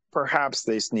NFC, perhaps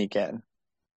they sneak in.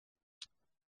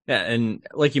 Yeah, and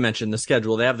like you mentioned, the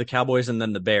schedule, they have the Cowboys and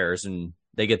then the Bears, and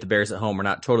they get the Bears at home. We're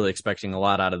not totally expecting a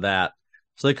lot out of that.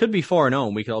 So they could be 4-0,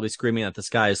 and we could all be screaming that the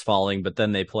sky is falling, but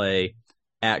then they play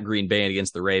at Green Bay and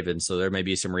against the Ravens, so there may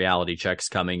be some reality checks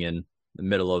coming in the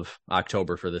middle of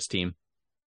October for this team.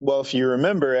 Well, if you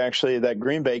remember, actually, that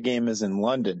Green Bay game is in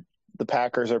London. The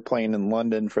Packers are playing in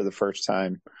London for the first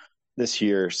time this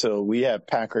year. So we have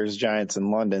Packers Giants in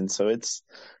London. So it's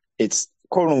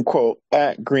quote unquote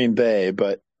at Green Bay,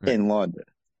 but Right. in London.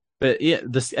 But yeah,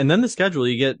 this and then the schedule,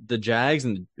 you get the Jags,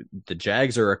 and the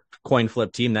Jags are a coin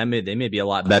flip team. They may be a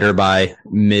lot better by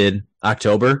mid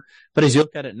October. But as you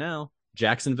look at it now,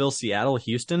 Jacksonville, Seattle,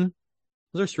 Houston,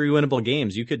 those are 3 winnable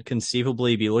games. You could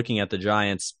conceivably be looking at the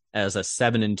Giants as a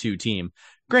 7-2 team.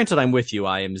 Granted, I'm with you.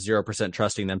 I am 0%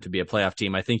 trusting them to be a playoff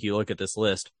team. I think you look at this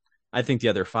list, I think the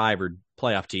other 5 are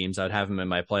playoff teams. I'd have them in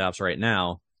my playoffs right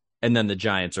now. And then the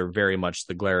Giants are very much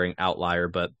the glaring outlier.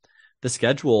 But the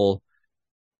schedule,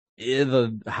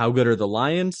 how good are the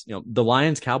Lions? The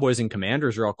Lions, Cowboys, and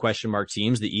Commanders are all question mark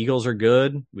teams. The Eagles are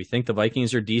good. We think the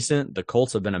Vikings are decent. The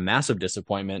Colts have been a massive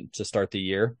disappointment to start the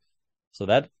year. So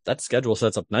that schedule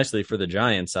sets up nicely for the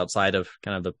Giants outside of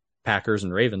kind of the Packers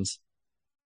and Ravens.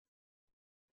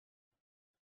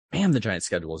 Man, the Giants'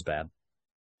 schedule is bad.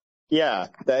 Yeah,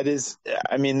 that is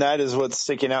what's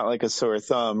sticking out like a sore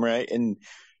thumb, right? And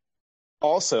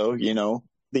also,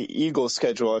 the Eagles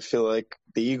schedule, I feel like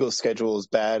the Eagles schedule is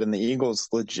bad and the Eagles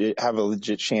have a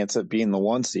legit chance at being the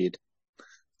 1 seed.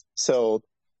 So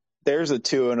there's a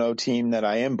 2-0 team that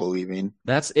I am believing.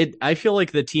 That's it. I feel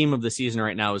like the team of the season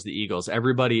right now is the Eagles.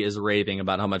 Everybody is raving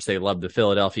about how much they love the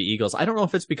Philadelphia Eagles. I don't know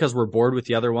if it's because we're bored with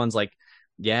the other ones. Like,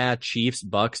 yeah, Chiefs,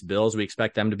 Bucks, Bills, we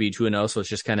expect them to be 2-0, so it's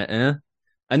just kind of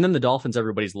And then the Dolphins,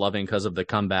 everybody's loving because of the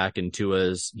comeback and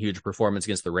Tua's huge performance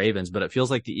against the Ravens. But it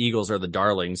feels like the Eagles are the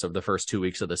darlings of the first 2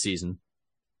 weeks of the season.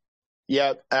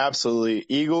 Yeah, absolutely.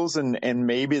 Eagles and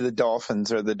maybe the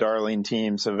Dolphins are the darling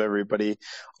teams of everybody.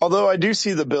 Although I do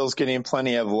see the Bills getting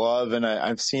plenty of love, and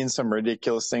I've seen some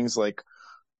ridiculous things like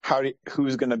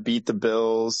who's going to beat the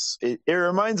Bills. It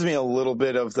reminds me a little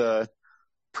bit of the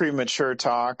premature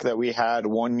talk that we had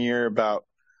one year about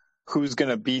who's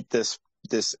going to beat this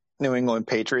New England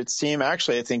Patriots team.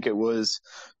 Actually, I think it was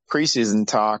preseason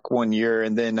talk one year,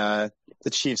 and then the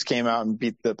Chiefs came out and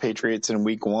beat the Patriots in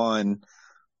week 1.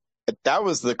 That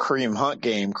was the Kareem Hunt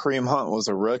game. Kareem Hunt was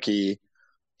a rookie.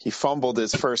 He fumbled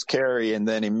his first carry and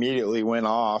then immediately went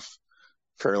off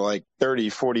for like 30,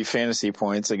 40 fantasy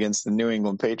points against the New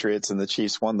England Patriots, and the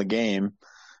Chiefs won the game.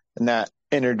 And that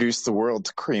introduced the world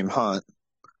to Kareem Hunt.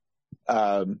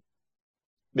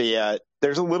 But yeah,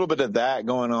 there's a little bit of that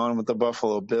going on with the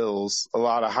Buffalo Bills. A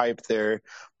lot of hype there.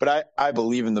 But I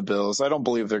believe in the Bills. I don't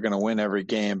believe they're going to win every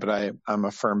game, but I'm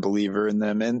a firm believer in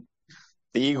them. And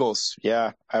the Eagles,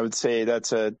 yeah, I would say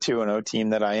that's a 2-0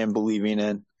 team that I am believing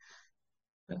in.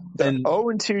 The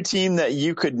 0-2 team that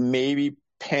you could maybe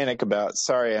panic about.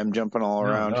 Sorry, I'm jumping all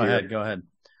around here. Go ahead.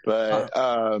 But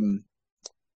are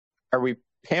we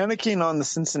panicking on the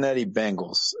Cincinnati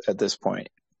Bengals at this point?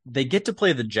 They get to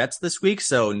play the Jets this week,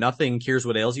 so nothing cures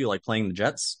what ails you like playing the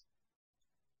Jets.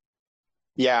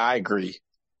 Yeah, I agree.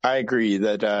 I agree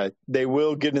that they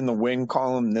will get in the win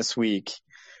column this week,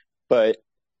 but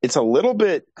it's a little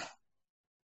bit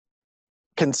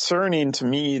concerning to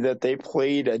me that they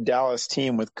played a Dallas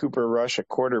team with Cooper Rush at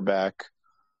quarterback.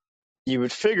 You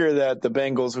would figure that the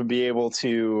Bengals would be able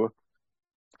to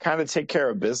kind of take care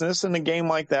of business in a game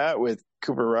like that with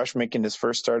Cooper Rush making his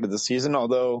first start of the season,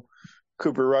 although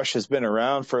Cooper Rush has been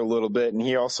around for a little bit, and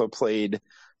he also played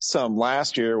some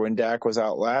last year when Dak was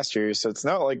out last year. So it's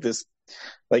not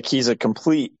like he's a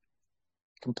complete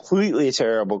completely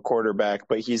terrible quarterback,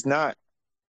 but he's not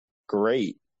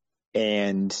great.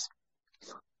 And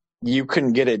you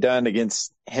couldn't get it done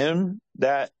against him.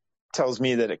 That tells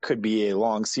me that it could be a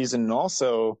long season. And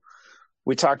also,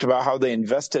 we talked about how they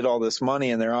invested all this money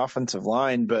in their offensive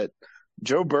line, but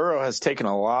Joe Burrow has taken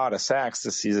a lot of sacks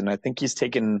this season. I think he's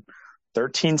taken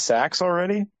 13 sacks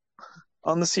already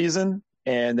on the season,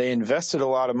 and they invested a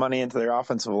lot of money into their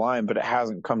offensive line, but it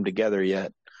hasn't come together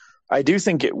yet. I do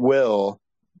think it will.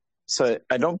 So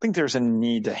I don't think there's a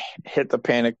need to hit the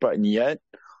panic button yet.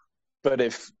 But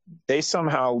if they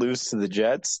somehow lose to the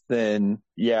Jets, then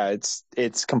yeah,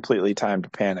 it's completely time to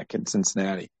panic in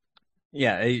Cincinnati.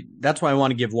 Yeah, that's why I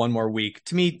want to give one more week.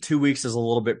 To me, 2 weeks is a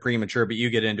little bit premature, but you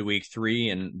get into week 3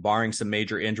 and barring some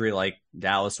major injury like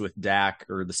Dallas with Dak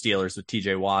or the Steelers with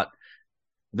TJ Watt,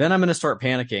 then I'm going to start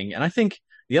panicking. And I think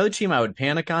the other team I would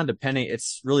panic on,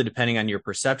 it's really depending on your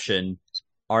perception,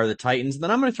 are the Titans. And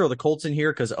then I'm going to throw the Colts in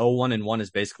here because 0-1-1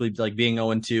 is basically like being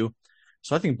 0-2.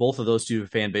 So I think both of those two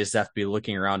fan bases have to be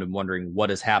looking around and wondering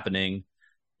what is happening.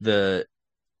 The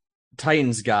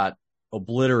Titans got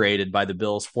obliterated by the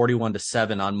Bills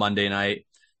 41-7 on Monday night.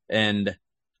 And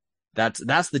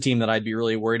that's the team that I'd be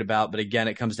really worried about. But again,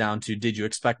 it comes down to, did you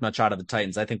expect much out of the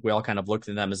Titans? I think we all kind of looked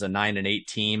at them as a 9-8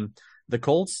 team. The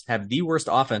Colts have the worst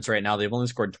offense right now. They've only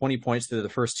scored 20 points through the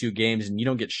first 2 games, and you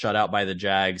don't get shut out by the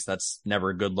Jags. That's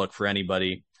never a good look for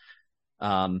anybody.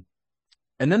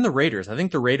 And then the Raiders. I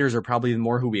think the Raiders are probably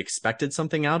more who we expected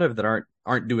something out of that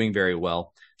aren't doing very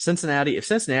well. Cincinnati, if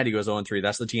Cincinnati goes 0-3,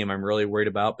 that's the team I'm really worried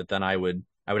about. But then I would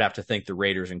have to think the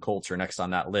Raiders and Colts are next on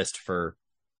that list for,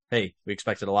 hey, we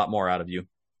expected a lot more out of you.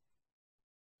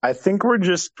 I think we're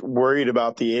just worried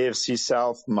about the AFC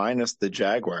South minus the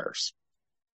Jaguars.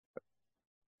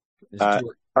 Is it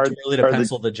too early to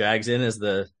pencil the Jags in as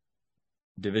the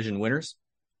division winners?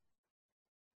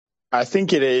 I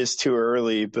think it is too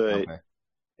early, but okay.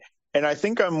 And I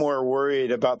think I'm more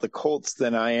worried about the Colts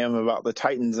than I am about the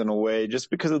Titans in a way, just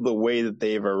because of the way that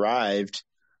they've arrived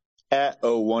at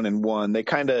 0-1-1.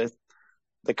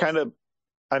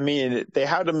 They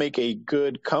had to make a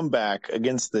good comeback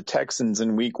against the Texans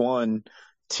in week 1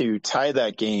 to tie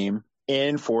that game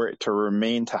and for it to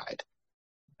remain tied.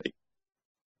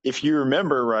 If you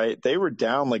remember right, they were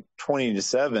down like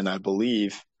 20-7, I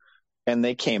believe, and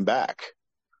they came back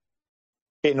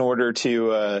in order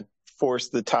to force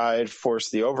the tide, force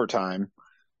the overtime.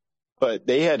 But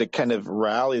they had to kind of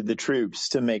rally the troops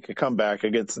to make a comeback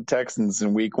against the Texans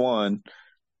in week 1.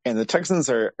 And the Texans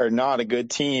are not a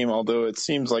good team, although it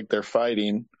seems like they're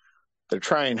fighting. They're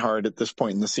trying hard at this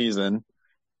point in the season.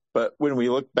 But when we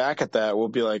look back at that, we'll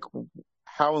be like,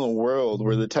 how in the world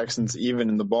were the Texans even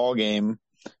in the ball game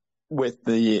with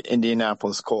the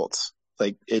Indianapolis Colts?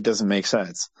 Like, it doesn't make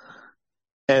sense.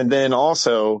 And then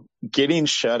also getting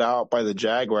shut out by the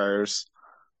Jaguars.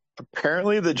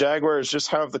 Apparently the Jaguars just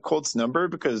have the Colts number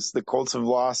because the Colts have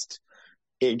lost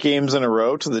 8 games in a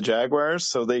row to the Jaguars.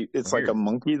 So it's Weird. like a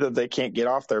monkey that they can't get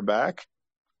off their back.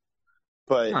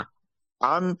 But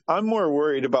I'm more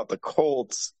worried about the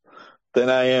Colts than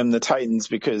I am the Titans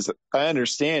because I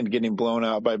understand getting blown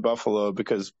out by Buffalo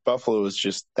because Buffalo is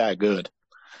just that good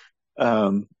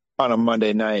on a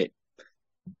Monday night.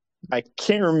 I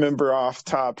can't remember off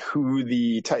top who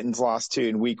the Titans lost to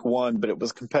in week 1, but it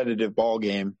was a competitive ball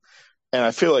game. And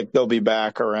I feel like they'll be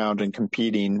back around and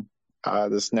competing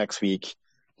this next week.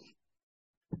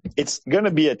 It's going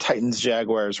to be a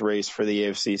Titans-Jaguars race for the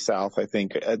AFC South, I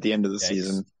think, at the end of the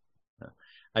season.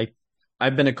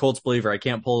 I've been a Colts believer. I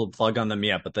can't pull the plug on them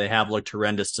yet, but they have looked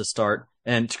horrendous to start.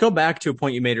 And to go back to a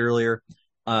point you made earlier,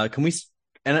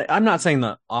 and I'm not saying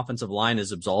the offensive line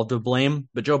is absolved of blame,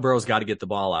 but Joe Burrow's got to get the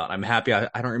ball out. I'm happy. I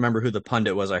don't remember who the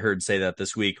pundit was I heard say that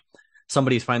this week.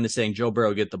 Somebody's finally saying, Joe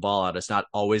Burrow, get the ball out. It's not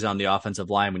always on the offensive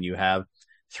line when you have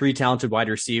 3 talented wide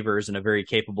receivers and a very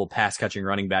capable pass-catching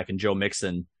running back in Joe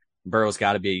Mixon. Burrow's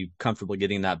got to be comfortable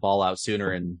getting that ball out sooner,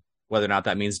 and whether or not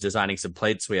that means designing some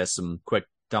plates, we have some quick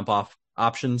dump-off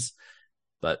options.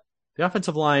 But the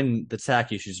offensive line, the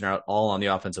sack issues are not all on the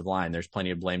offensive line. There's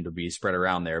plenty of blame to be spread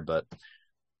around there, but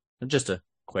just a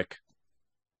quick,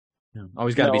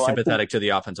 always got to be sympathetic to the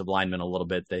offensive linemen a little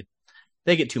bit.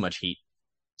 They get too much heat.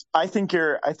 I think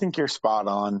you're spot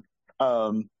on.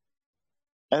 I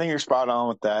think you're spot on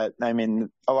with that. I mean,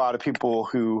 a lot of people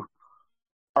who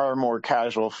are more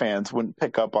casual fans wouldn't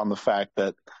pick up on the fact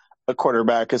that a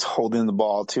quarterback is holding the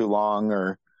ball too long,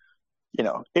 or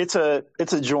it's a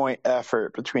joint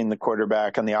effort between the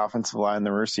quarterback and the offensive line,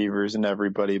 the receivers, and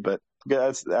everybody. But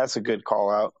that's a good call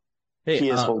out. Hey, he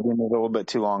is holding it a little bit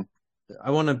too long.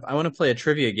 I want to play a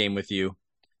trivia game with you.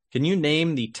 Can you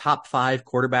name the top 5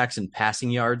 quarterbacks in passing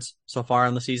yards so far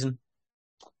on the season?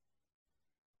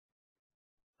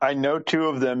 I know two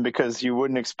of them because you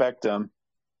wouldn't expect them.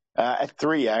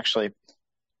 Three, actually.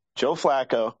 Joe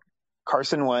Flacco,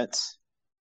 Carson Wentz,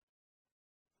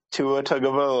 Tua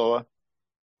Tagovailoa,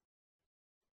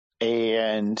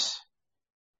 and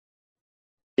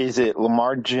is it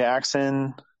Lamar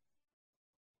Jackson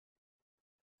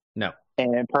No.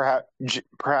 and perhaps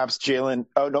Jalen?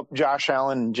 Oh no, Josh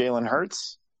Allen and Jalen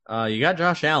Hurts. You got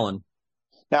Josh Allen,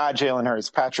 Not Jalen Hurts,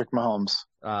 Patrick Mahomes.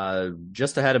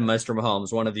 just ahead of Mr.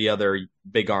 Mahomes, one of the other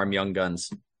big arm young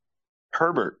guns,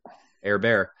 Herbert. Air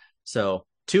Bear. So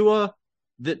Tua,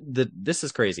 this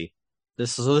is crazy.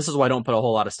 This is why I don't put a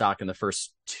whole lot of stock in the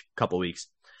first couple weeks.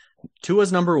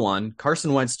 Tua's number one,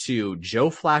 Carson Wentz two, Joe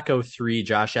Flacco three,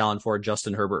 Josh Allen four,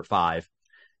 Justin Herbert five,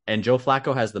 and Joe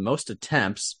Flacco has the most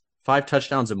attempts, 5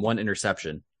 touchdowns and 1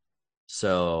 interception.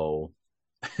 So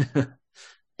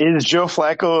Is Joe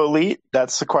Flacco elite?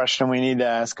 That's the question we need to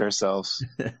ask ourselves.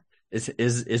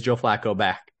 is Joe Flacco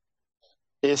back?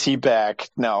 Is he back?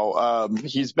 No.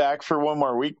 He's back for one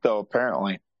more week though,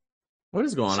 apparently. What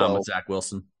is going on with Zach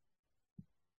Wilson?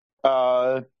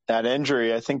 That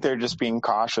injury. I think they're just being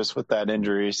cautious with that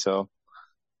injury. So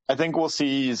I think we'll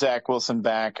see Zach Wilson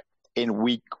back in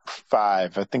week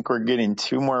 5. I think we're getting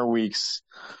 2 more weeks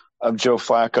of Joe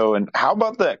Flacco. And how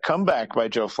about that comeback by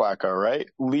Joe Flacco, right?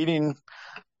 Leading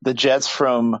the Jets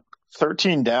from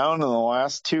 13 down in the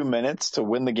last 2 minutes to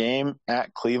win the game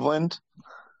at Cleveland.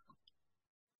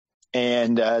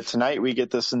 And tonight we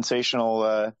get the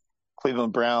sensational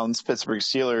Cleveland Browns, Pittsburgh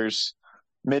Steelers,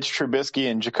 Mitch Trubisky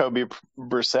and Jacoby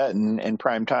Brissett in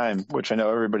prime time, which I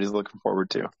know everybody's looking forward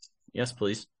to. Yes,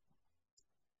 please.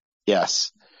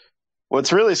 Yes.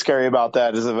 What's really scary about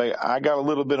that is if I got a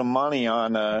little bit of money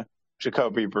on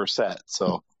Jacoby Brissett.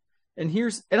 So, and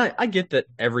I get that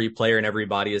every player and every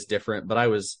body is different, but I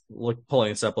was pulling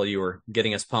this up while you were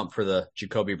getting us pumped for the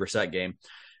Jacoby Brissett game.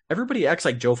 Everybody acts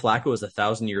like Joe Flacco is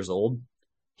 1,000 years old.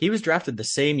 He was drafted the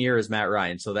same year as Matt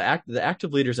Ryan. So the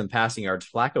active leaders in passing yards,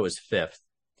 Flacco is 5th.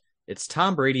 It's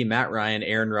Tom Brady, Matt Ryan,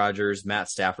 Aaron Rodgers, Matt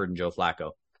Stafford, and Joe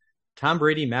Flacco. Tom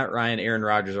Brady, Matt Ryan, Aaron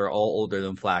Rodgers are all older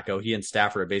than Flacco. He and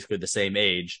Stafford are basically the same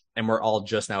age, and we're all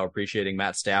just now appreciating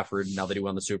Matt Stafford now that he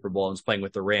won the Super Bowl and is playing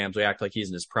with the Rams. We act like he's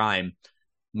in his prime.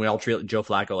 We all treat Joe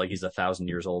Flacco like he's 1,000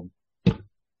 years old.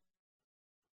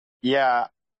 Yeah,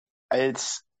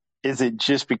 is it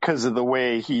just because of the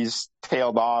way he's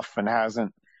tailed off and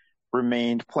hasn't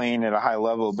remained playing at a high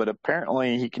level? But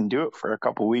apparently he can do it for a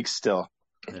couple weeks still.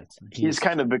 He's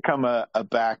kind of become a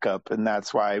backup, and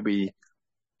that's why we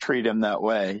treat him that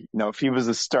way. You know, if he was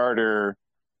a starter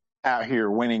out here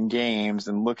winning games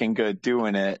and looking good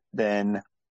doing it, then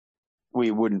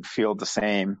we wouldn't feel the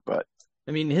same. But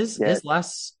I mean, his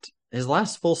last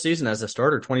full season as a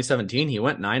starter, 2017, he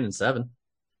went 9-7,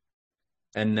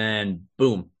 and then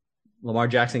boom, Lamar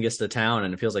Jackson gets to town,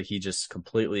 and it feels like he just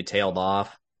completely tailed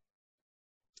off.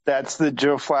 That's the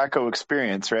Joe Flacco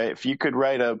experience, right? If you could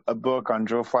write a book on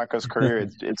Joe Flacco's career,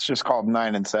 it's just called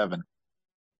 9-7.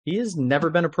 He has never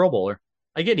been a Pro Bowler.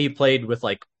 I get he played with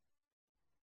like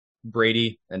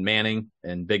Brady and Manning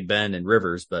and Big Ben and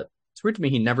Rivers, but it's weird to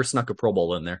me he never snuck a Pro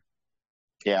Bowl in there.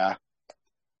 Yeah.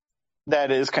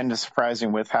 That is kind of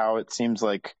surprising with how it seems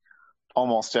like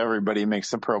almost everybody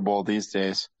makes the Pro Bowl these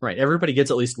days. Right. Everybody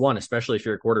gets at least one, especially if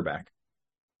you're a quarterback.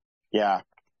 Yeah.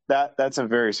 That's a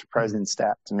very surprising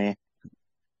stat to me.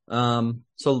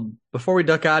 So before we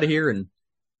duck out of here and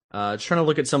just trying to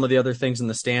look at some of the other things in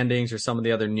the standings or some of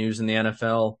the other news in the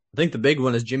NFL, I think the big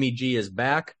one is Jimmy G is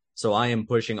back. So I am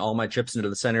pushing all my chips into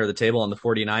the center of the table on the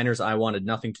 49ers. I wanted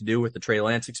nothing to do with the Trey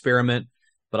Lance experiment,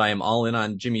 but I am all in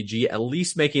on Jimmy G, at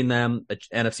least making them an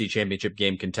NFC championship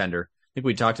game contender. I think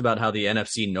we talked about how the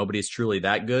NFC, nobody's truly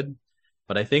that good.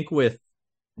 But I think with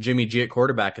Jimmy G at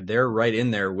quarterback, they're right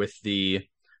in there with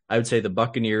I would say the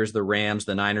Buccaneers, the Rams,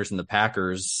 the Niners, and the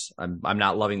Packers. I'm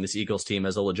not loving this Eagles team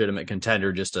as a legitimate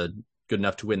contender, just good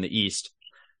enough to win the East.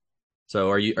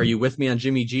 So are you with me on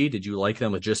Jimmy G? Did you like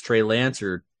them with just Trey Lance,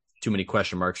 or too many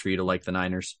question marks for you to like the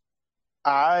Niners?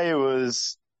 I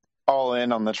was all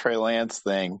in on the Trey Lance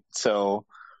thing. So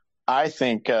I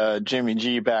think Jimmy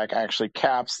G back actually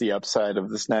caps the upside of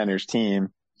this Niners team.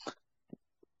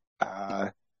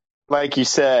 Like you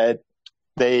said,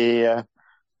 they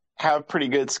have pretty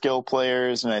good skill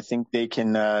players, and I think they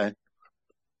can.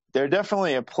 They're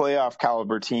definitely a playoff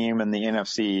caliber team in the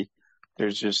NFC.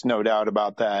 There's just no doubt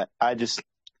about that. I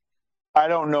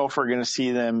don't know if we're going to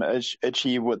see them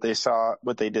achieve what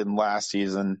they did last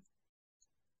season.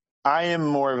 I am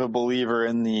more of a believer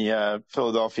in the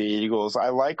Philadelphia Eagles. I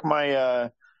like my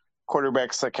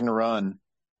quarterbacks that can run,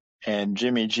 and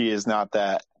Jimmy G is not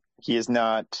that. He is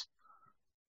not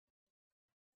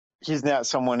he's not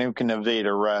someone who can evade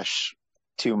a rush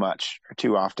too much or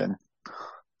too often.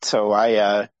 So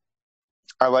I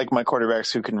like my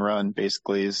quarterbacks who can run.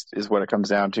 Basically, is what it comes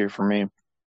down to for me.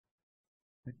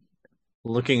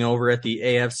 Looking over at the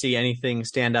AFC, anything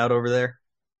stand out over there?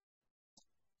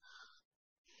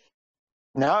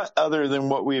 Not other than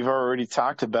what we've already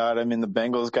talked about. I mean, the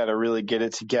Bengals got to really get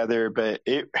it together, but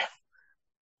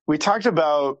we talked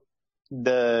about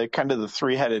the kind of the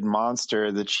three-headed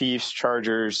monster, the Chiefs,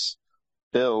 Chargers,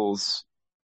 Bills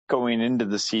going into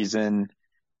the season.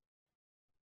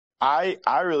 I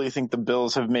really think the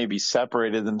Bills have maybe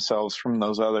separated themselves from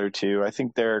those other two. I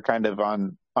think they're kind of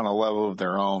on a level of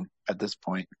their own at this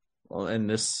point. Well, and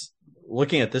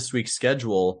looking at this week's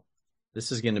schedule,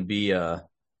 this is going to be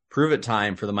prove it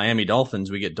time for the Miami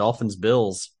Dolphins. We get Dolphins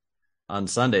Bills on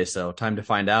Sunday, so time to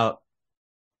find out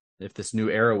if this new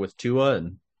era with Tua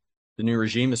and the new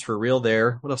regime is for real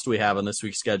there. What else do we have on this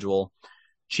week's schedule?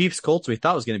 Chiefs Colts we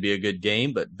thought was going to be a good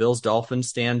game, but Bills Dolphins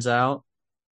stands out.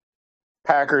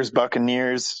 Packers,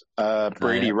 Buccaneers,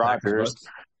 Brady, Rodgers,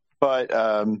 but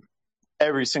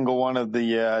every single one of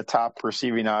the top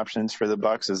receiving options for the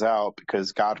Bucs is out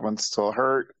because Godwin's still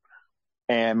hurt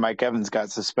and Mike Evans got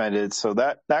suspended. So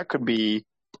that could be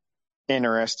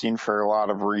interesting for a lot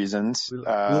of reasons.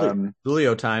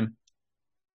 Julio time.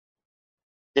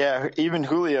 Yeah, even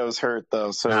Julio's hurt though,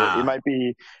 so it might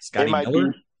be Miller?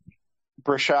 be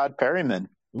Brashad Perryman.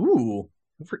 Ooh,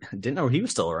 didn't know he was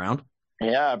still around.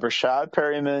 Yeah, Brashad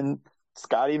Perryman,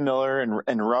 Scotty Miller,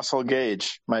 and Russell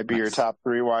Gage might be your top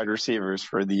three wide receivers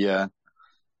for the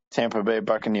Tampa Bay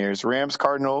Buccaneers. Rams,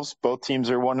 Cardinals, both teams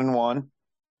are 1-1.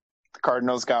 The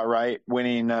Cardinals got right,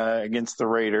 winning against the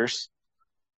Raiders.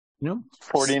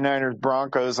 49ers,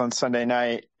 Broncos on Sunday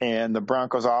night, and the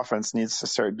Broncos offense needs to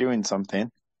start doing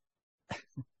something.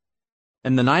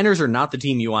 And the Niners are not the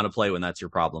team you want to play when that's your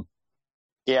problem.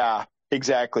 Yeah,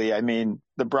 exactly. I mean,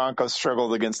 the Broncos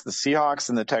struggled against the Seahawks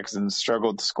and the Texans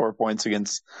struggled to score points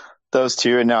against those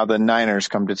two, and now the Niners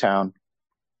come to town.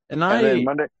 And then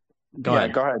Monday, go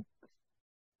ahead.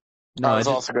 No, I was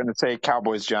also going to say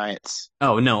Cowboys Giants.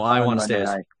 Oh no, I want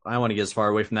to I want to get as far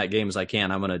away from that game as I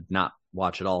can. I'm going to not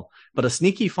watch it all. But a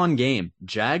sneaky fun game,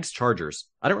 Jags Chargers.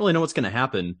 I don't really know what's going to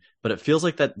happen, but it feels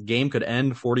like that game could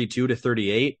end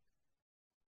 42-38.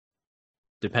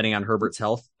 Depending on Herbert's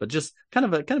health, but just kind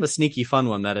of a sneaky fun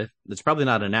one that it's probably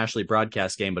not a nationally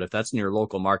broadcast game, but if that's in your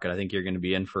local market, I think you're going to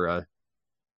be in for a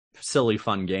silly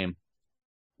fun game.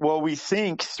 Well, we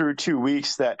think through 2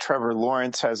 weeks that Trevor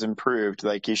Lawrence has improved.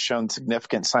 Like he's shown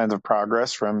significant signs of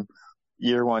progress from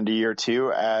year one to year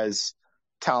two, as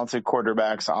talented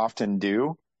quarterbacks often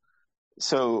do.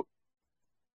 So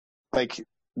like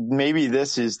maybe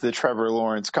this is the Trevor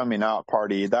Lawrence coming out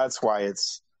party. That's why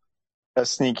it's a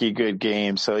sneaky good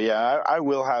game. So yeah, I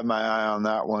will have my eye on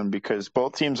that one because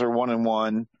both teams are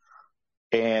 1-1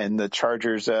 and the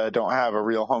Chargers don't have a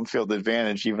real home field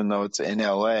advantage, even though it's in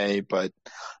LA, but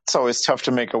it's always tough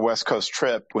to make a West Coast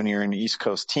trip when you're an East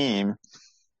Coast team.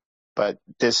 But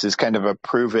this is kind of a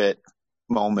prove it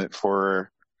moment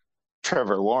for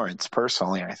Trevor Lawrence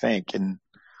personally, I think. And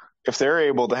if they're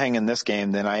able to hang in this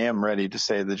game, then I am ready to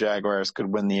say the Jaguars could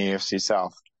win the AFC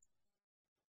South.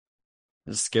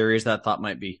 As scary as that thought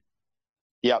might be.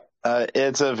 Yep.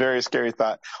 It's a very scary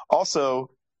thought.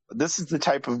 Also, this is the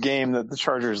type of game that the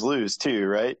Chargers lose too,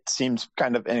 right? Seems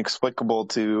kind of inexplicable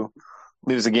to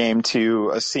lose a game to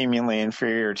a seemingly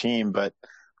inferior team, but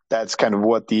that's kind of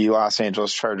what the Los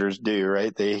Angeles Chargers do,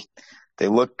 right? They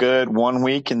look good 1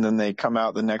 week and then they come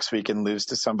out the next week and lose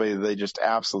to somebody that they just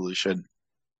absolutely shouldn't.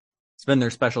 It's been their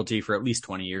specialty for at least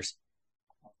 20 years.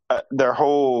 Their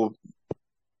whole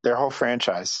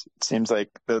franchise. It seems like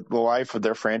the life of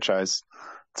their franchise,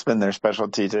 it's been their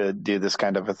specialty to do this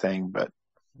kind of a thing, but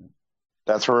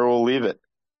that's where we'll leave it.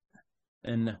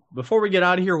 And before we get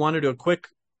out of here, I want to do a quick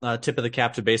tip of the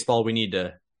cap to baseball. We need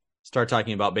to start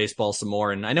talking about baseball some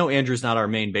more. And I know Andrew's not our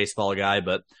main baseball guy,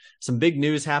 but some big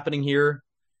news happening here.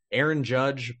 Aaron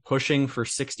Judge pushing for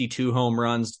 62 home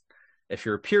runs. If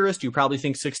you're a purist, you probably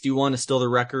think 61 is still the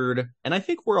record. And I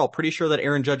think we're all pretty sure that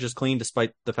Aaron Judge is clean,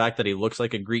 despite the fact that he looks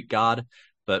like a Greek god.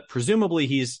 But presumably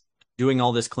he's doing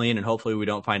all this clean, and hopefully we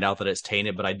don't find out that it's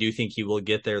tainted. But I do think he will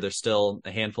get there. There's still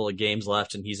a handful of games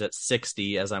left, and he's at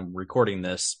 60 as I'm recording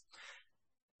this.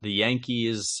 The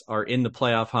Yankees are in the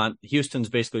playoff hunt. Houston's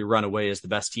basically run away as the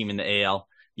best team in the AL.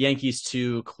 Yankees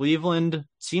to Cleveland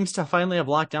seems to finally have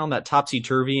locked down that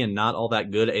topsy-turvy and not all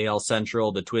that good AL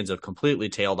Central. The Twins have completely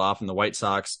tailed off, and the White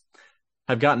Sox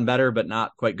have gotten better, but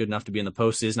not quite good enough to be in the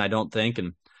postseason, I don't think.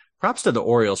 And props to the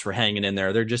Orioles for hanging in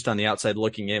there. They're just on the outside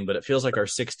looking in, but it feels like our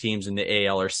 6 teams in the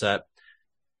AL are set.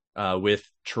 with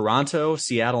Toronto,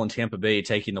 Seattle, and Tampa Bay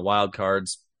taking the wild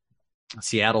cards.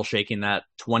 Seattle shaking that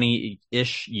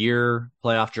 20-ish year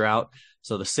playoff drought.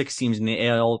 So the 6 teams in the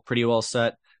AL pretty well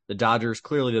set. The Dodgers,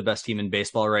 clearly the best team in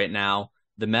baseball right now.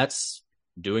 The Mets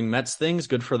doing Mets things,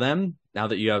 good for them. Now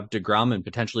that you have DeGrom and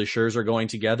potentially Scherzer going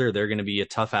together, they're going to be a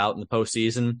tough out in the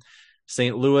postseason.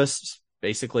 St. Louis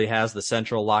basically has the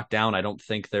Central locked down. I don't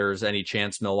think there's any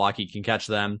chance Milwaukee can catch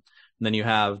them. And then you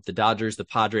have the Dodgers, the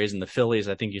Padres, and the Phillies.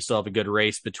 I think you still have a good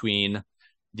race between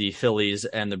the Phillies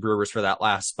and the Brewers for that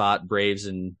last spot. Braves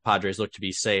and Padres look to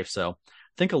be safe. So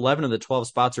I think 11 of the 12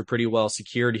 spots are pretty well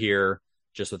secured here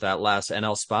just with that last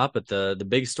NL spot. But the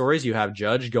big stories, you have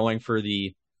Judge going for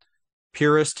the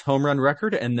purest home run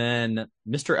record, and then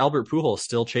Mr. Albert Pujols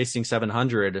still chasing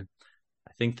 700.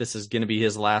 I think this is going to be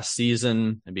his last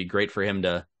season. It'd be great for him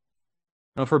to,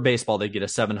 for baseball, they get a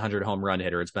 700 home run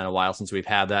hitter. It's been a while since we've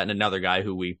had that. And another guy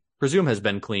who we presume has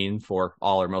been clean for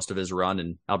all or most of his run.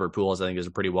 And Albert Pujols, I think, is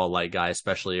a pretty well-liked guy,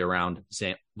 especially around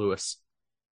St. Louis.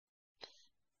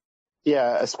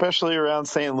 Yeah, especially around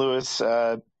St. Louis.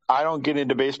 I don't get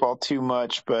into baseball too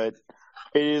much, but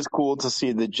it is cool to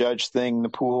see the Judge thing, the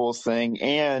Pujols thing,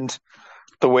 and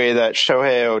the way that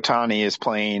Shohei Ohtani is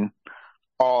playing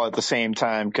all at the same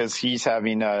time because he's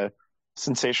having a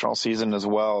sensational season as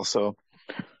well. So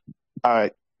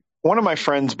one of my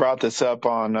friends brought this up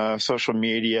on social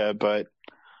media, but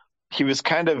he was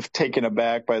kind of taken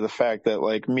aback by the fact that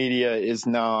like media is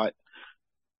not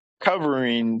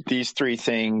covering these 3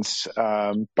 things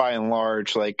by and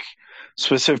large, like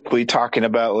specifically talking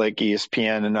about like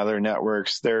ESPN and other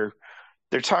networks. They're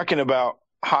talking about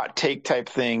hot take type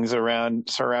things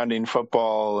surrounding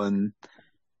football and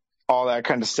all that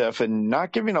kind of stuff, and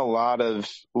not giving a lot of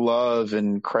love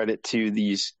and credit to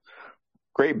these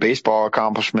great baseball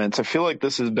accomplishments. I feel like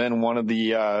this has been one of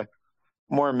the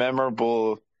more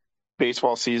memorable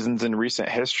baseball seasons in recent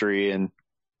history, and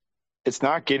it's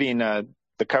not getting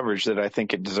the coverage that I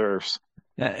think it deserves.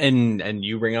 And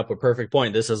you bring up a perfect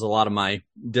point. This is a lot of my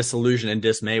disillusion and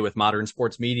dismay with modern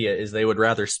sports media is they would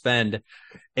rather spend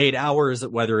 8 hours,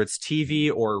 whether it's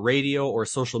TV or radio or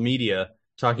social media,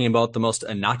 talking about the most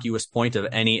innocuous point of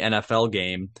any NFL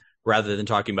game rather than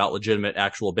talking about legitimate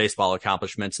actual baseball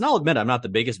accomplishments. And I'll admit I'm not the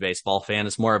biggest baseball fan.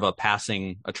 It's more of a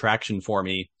passing attraction for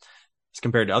me as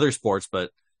compared to other sports, but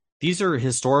these are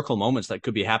historical moments that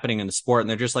could be happening in the sport. And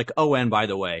they're just like, oh, and by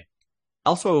the way,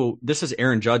 also, this is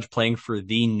Aaron Judge playing for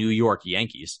the New York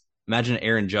Yankees. Imagine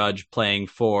Aaron Judge playing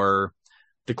for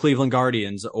the Cleveland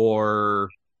Guardians or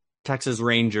Texas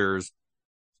Rangers,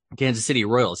 Kansas City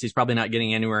Royals. He's probably not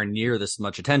getting anywhere near this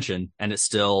much attention, and it's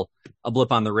still a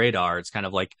blip on the radar. It's kind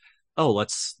of like, oh,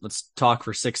 let's talk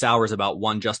for 6 hours about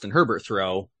one Justin Herbert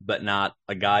throw, but not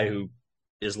a guy who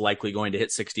is likely going to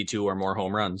hit 62 or more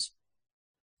home runs.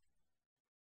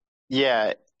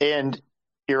 Yeah, and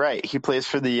you're right. He plays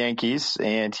for the Yankees,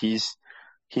 and he's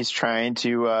trying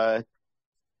to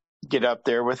get up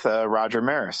there with Roger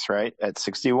Maris, right, at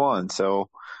 61. So,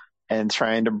 and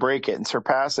trying to break it and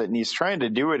surpass it, and he's trying to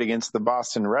do it against the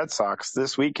Boston Red Sox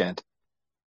this weekend.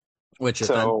 Which,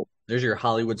 there's your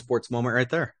Hollywood sports moment right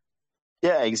there.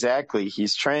 Yeah, exactly.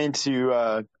 He's trying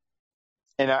to,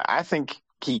 and I think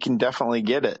he can definitely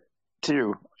get it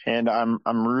too, and I'm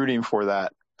rooting for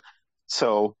that.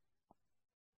 So.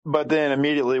 But then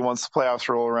immediately once the playoffs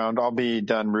roll around, I'll be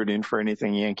done rooting for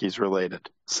anything Yankees related.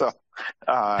 So,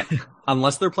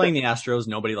 unless they're playing the Astros,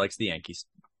 nobody likes the Yankees.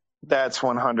 That's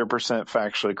 100%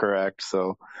 factually correct.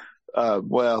 So,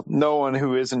 well, no one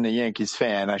who isn't a Yankees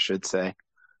fan, I should say.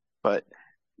 But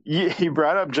he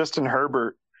brought up Justin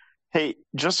Herbert. Hey,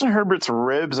 Justin Herbert's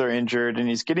ribs are injured and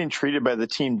he's getting treated by the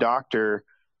team doctor.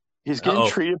 He's getting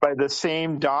treated by the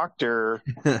same doctor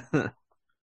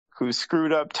who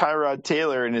screwed up Tyrod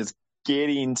Taylor and is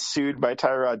getting sued by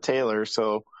Tyrod Taylor.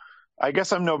 So I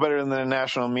guess I'm no better than the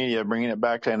national media bringing it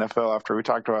back to NFL after we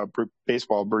talked about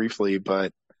baseball briefly.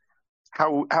 But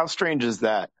how strange is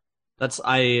that?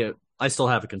 I still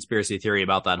have a conspiracy theory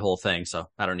about that whole thing, so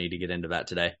I don't need to get into that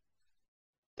today.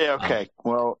 Yeah, okay.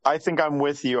 Well, I think I'm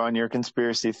with you on your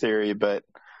conspiracy theory, but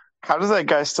how does that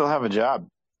guy still have a job?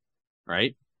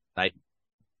 Right?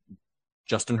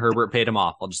 Justin Herbert paid him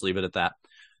off. I'll just leave it at that.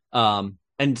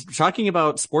 And talking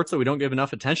about sports that we don't give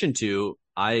enough attention to,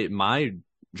 my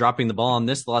dropping the ball on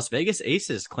this, the Las Vegas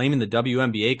Aces claiming the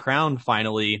WNBA crown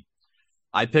finally.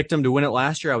 I picked them to win it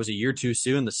last year. I was a year too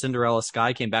soon. The Cinderella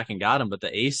Sky came back and got them, but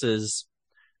the Aces,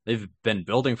 they've been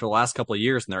building for the last couple of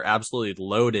years, and they're absolutely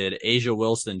loaded. Asia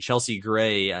Wilson, Chelsea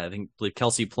Gray, believe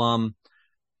Kelsey Plum,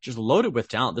 just loaded with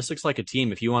talent. This looks like a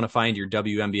team. If you want to find your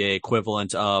WNBA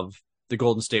equivalent of the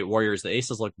Golden State Warriors, the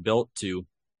Aces look built to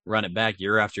run it back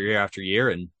year after year after year.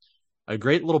 And a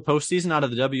great little postseason out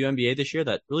of the WNBA this year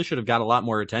that really should have got a lot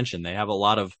more attention. They have a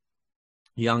lot of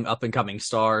young up and coming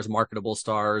stars, marketable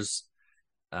stars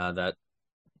that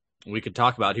we could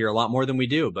talk about here a lot more than we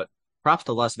do. But props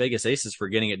to Las Vegas Aces for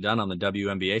getting it done on the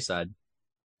WNBA side.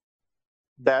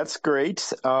 That's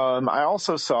great. I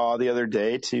also saw the other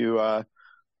day too.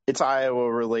 It's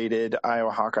Iowa related,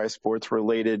 Iowa Hawkeye sports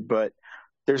related, but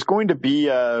there's going to be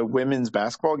women's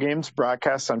basketball games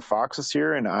broadcast on Fox this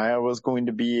year, and Iowa is going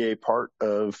to be a part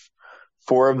of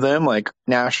four of them, like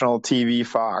national TV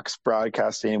Fox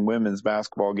broadcasting women's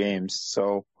basketball games.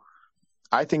 So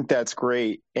I think that's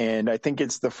great, and I think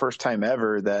it's the first time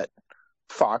ever that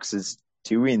Fox is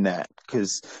doing that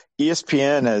because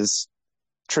ESPN has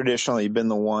traditionally been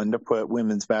the one to put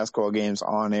women's basketball games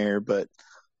on air, but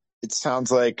it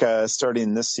sounds like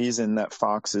starting this season that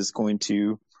Fox is going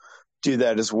to do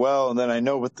that as well. And then I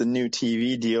know with the new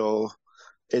TV deal,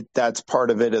 that's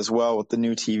part of it as well. With the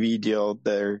new TV deal,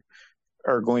 there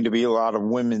are going to be a lot of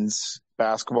women's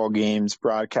basketball games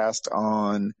broadcast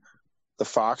on the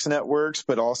Fox networks,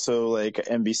 but also like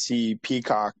NBC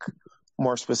Peacock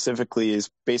more specifically is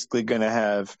basically going to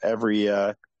have every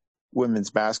women's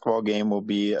basketball game will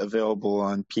be available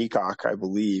on Peacock, I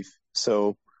believe.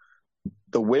 So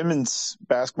the women's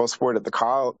basketball sport at the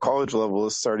college level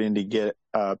is starting to get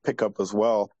pick up as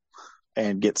well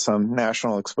and get some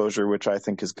national exposure, which I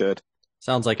think is good.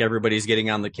 Sounds like everybody's getting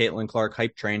on the Caitlin Clark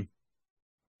hype train.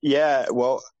 Yeah,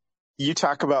 well, you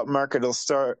talk about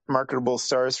marketable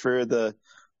stars for the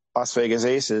Las Vegas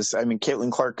Aces. I mean,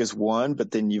 Caitlin Clark is one,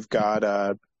 but then you've got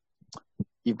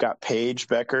Paige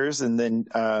Beckers, and then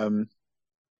I'm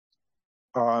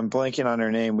blanking on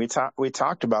her name. We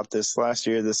talked about this last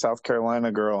year. The South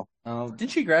Carolina girl. Oh,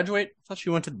 did she graduate? I thought she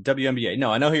went to the WNBA.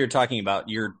 No, I know who you're talking about.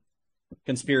 Your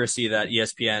conspiracy that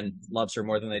ESPN loves her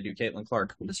more than they do Caitlin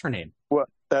Clark. What is her name? Well,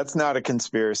 that's not a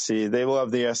conspiracy. They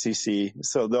love the SEC,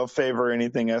 so they'll favor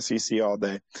anything SEC all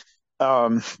day,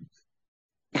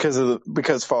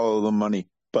 because follow the money.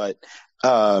 But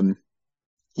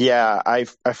yeah, I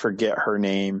forget her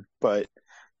name, but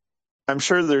I'm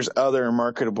sure there's other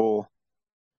marketable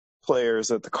players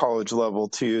at the college level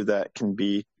too that can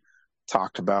be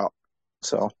talked about.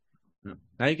 So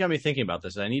now you got me thinking about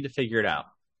this. I need to figure it out.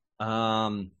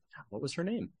 What was her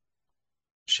name?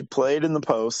 She played in the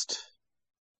Post.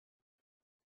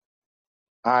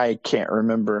 I can't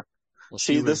remember.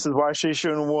 Well, this is why she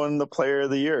shouldn't have won the Player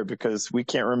of the Year, because we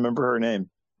can't remember her name.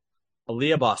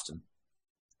 Aaliyah Boston.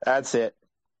 That's it.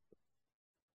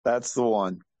 That's the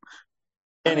one.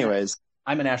 Anyways.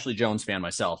 I'm an Ashley Jones fan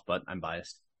myself, but I'm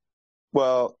biased.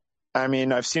 Well, I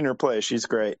mean, I've seen her play. She's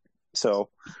great. So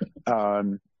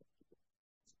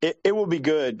it will be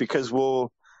good because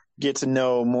we'll get to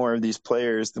know more of these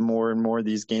players the more and more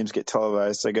these games get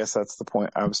televised. I guess that's the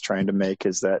point I was trying to make,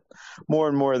 is that more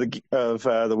and more of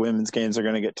the women's games are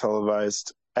going to get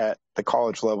televised at the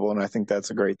college level, and I think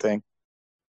that's a great thing.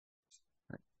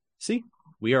 See,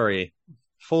 we are a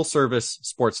full-service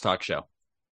sports talk show.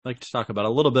 I like to talk about a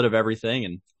little bit of everything,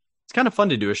 and it's kind of fun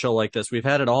to do a show like this. We've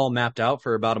had it all mapped out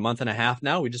for about a month and a half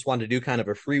now. We just wanted to do kind of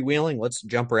a freewheeling. Let's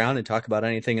jump around and talk about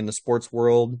anything in the sports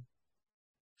world.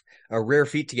 A rare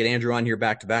feat to get Andrew on here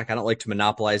back to back. I don't like to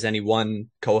monopolize any one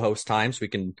co-host time, so we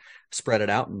can spread it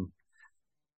out and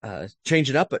change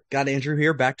it up. But got Andrew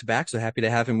here back to back, so happy to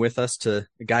have him with us to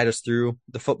guide us through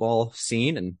the football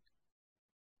scene, and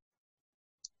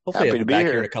hopefully happy I'll be back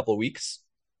here in a couple of weeks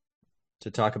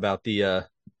to talk about the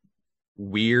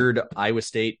weird Iowa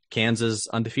State Kansas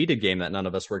undefeated game that none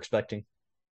of us were expecting.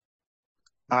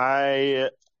 I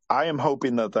am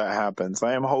hoping that happens.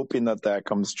 I am hoping that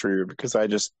comes true, because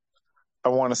I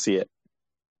want to see it.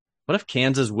 What if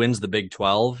Kansas wins the Big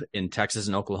 12 in Texas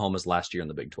and Oklahoma's last year in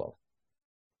the Big 12?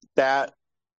 That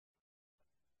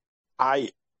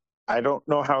I don't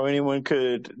know how anyone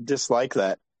could dislike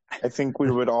that. I think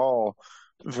we would all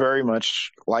very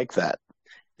much like that.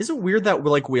 Is it weird that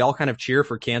we all kind of cheer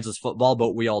for Kansas football,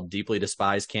 but we all deeply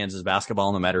despise Kansas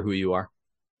basketball no matter who you are?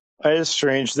 It's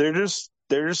strange. They're just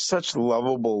such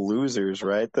lovable losers,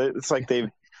 right? It's like they've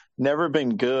never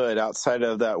been good outside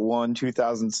of that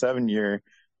 2007 year.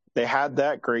 They had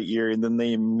that great year, and then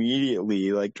they immediately,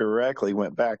 directly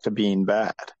went back to being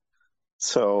bad.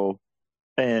 So,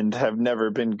 and have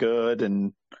never been good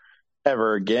and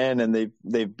ever again. And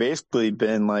they've basically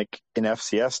been like an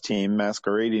FCS team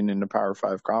masquerading in a Power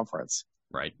 5 conference.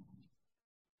 Right.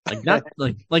 Not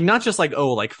just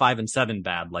 5-7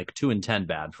 bad, 2-10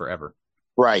 bad forever.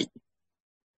 Right.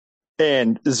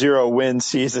 And 0 win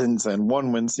seasons and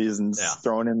 1 win seasons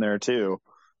thrown in there too.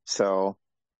 So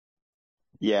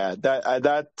yeah,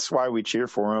 that's why we cheer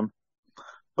for them.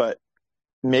 But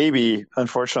maybe,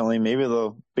 unfortunately, maybe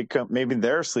they'll become. Maybe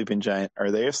they're a sleeping giant.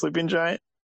 Are they a sleeping giant?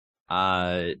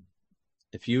 Uh,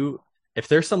 if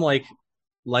there's some like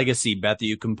legacy bet that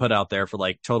you can put out there for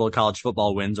like total college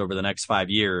football wins over the next 5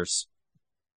 years,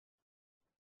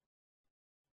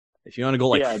 if you want to go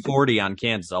like Yeah. 40 on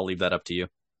Kansas, I'll leave that up to you.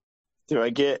 Do I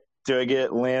get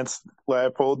Lance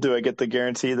Leipold? Do I get the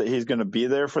guarantee that he's going to be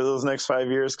there for those next 5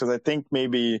 years? Because I think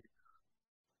maybe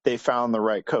they found the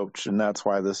right coach, and that's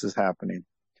why this is happening.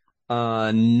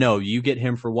 No, you get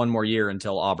him for one more year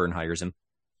until Auburn hires him.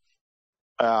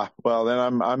 Well,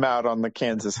 then I'm out on the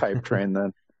Kansas hype train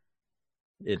then.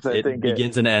 It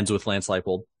begins and ends with Lance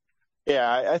Leipold.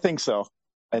 Yeah, I think so.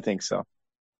 I think so.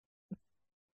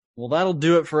 Well, that'll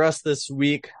do it for us this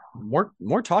week.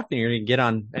 More talking. You're going to get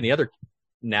on any other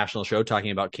national show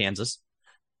talking about Kansas,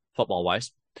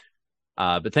 football-wise.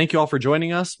 But thank you all for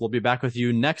joining us. We'll be back with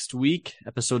you next week,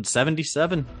 episode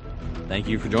 77. Thank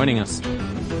you for joining us.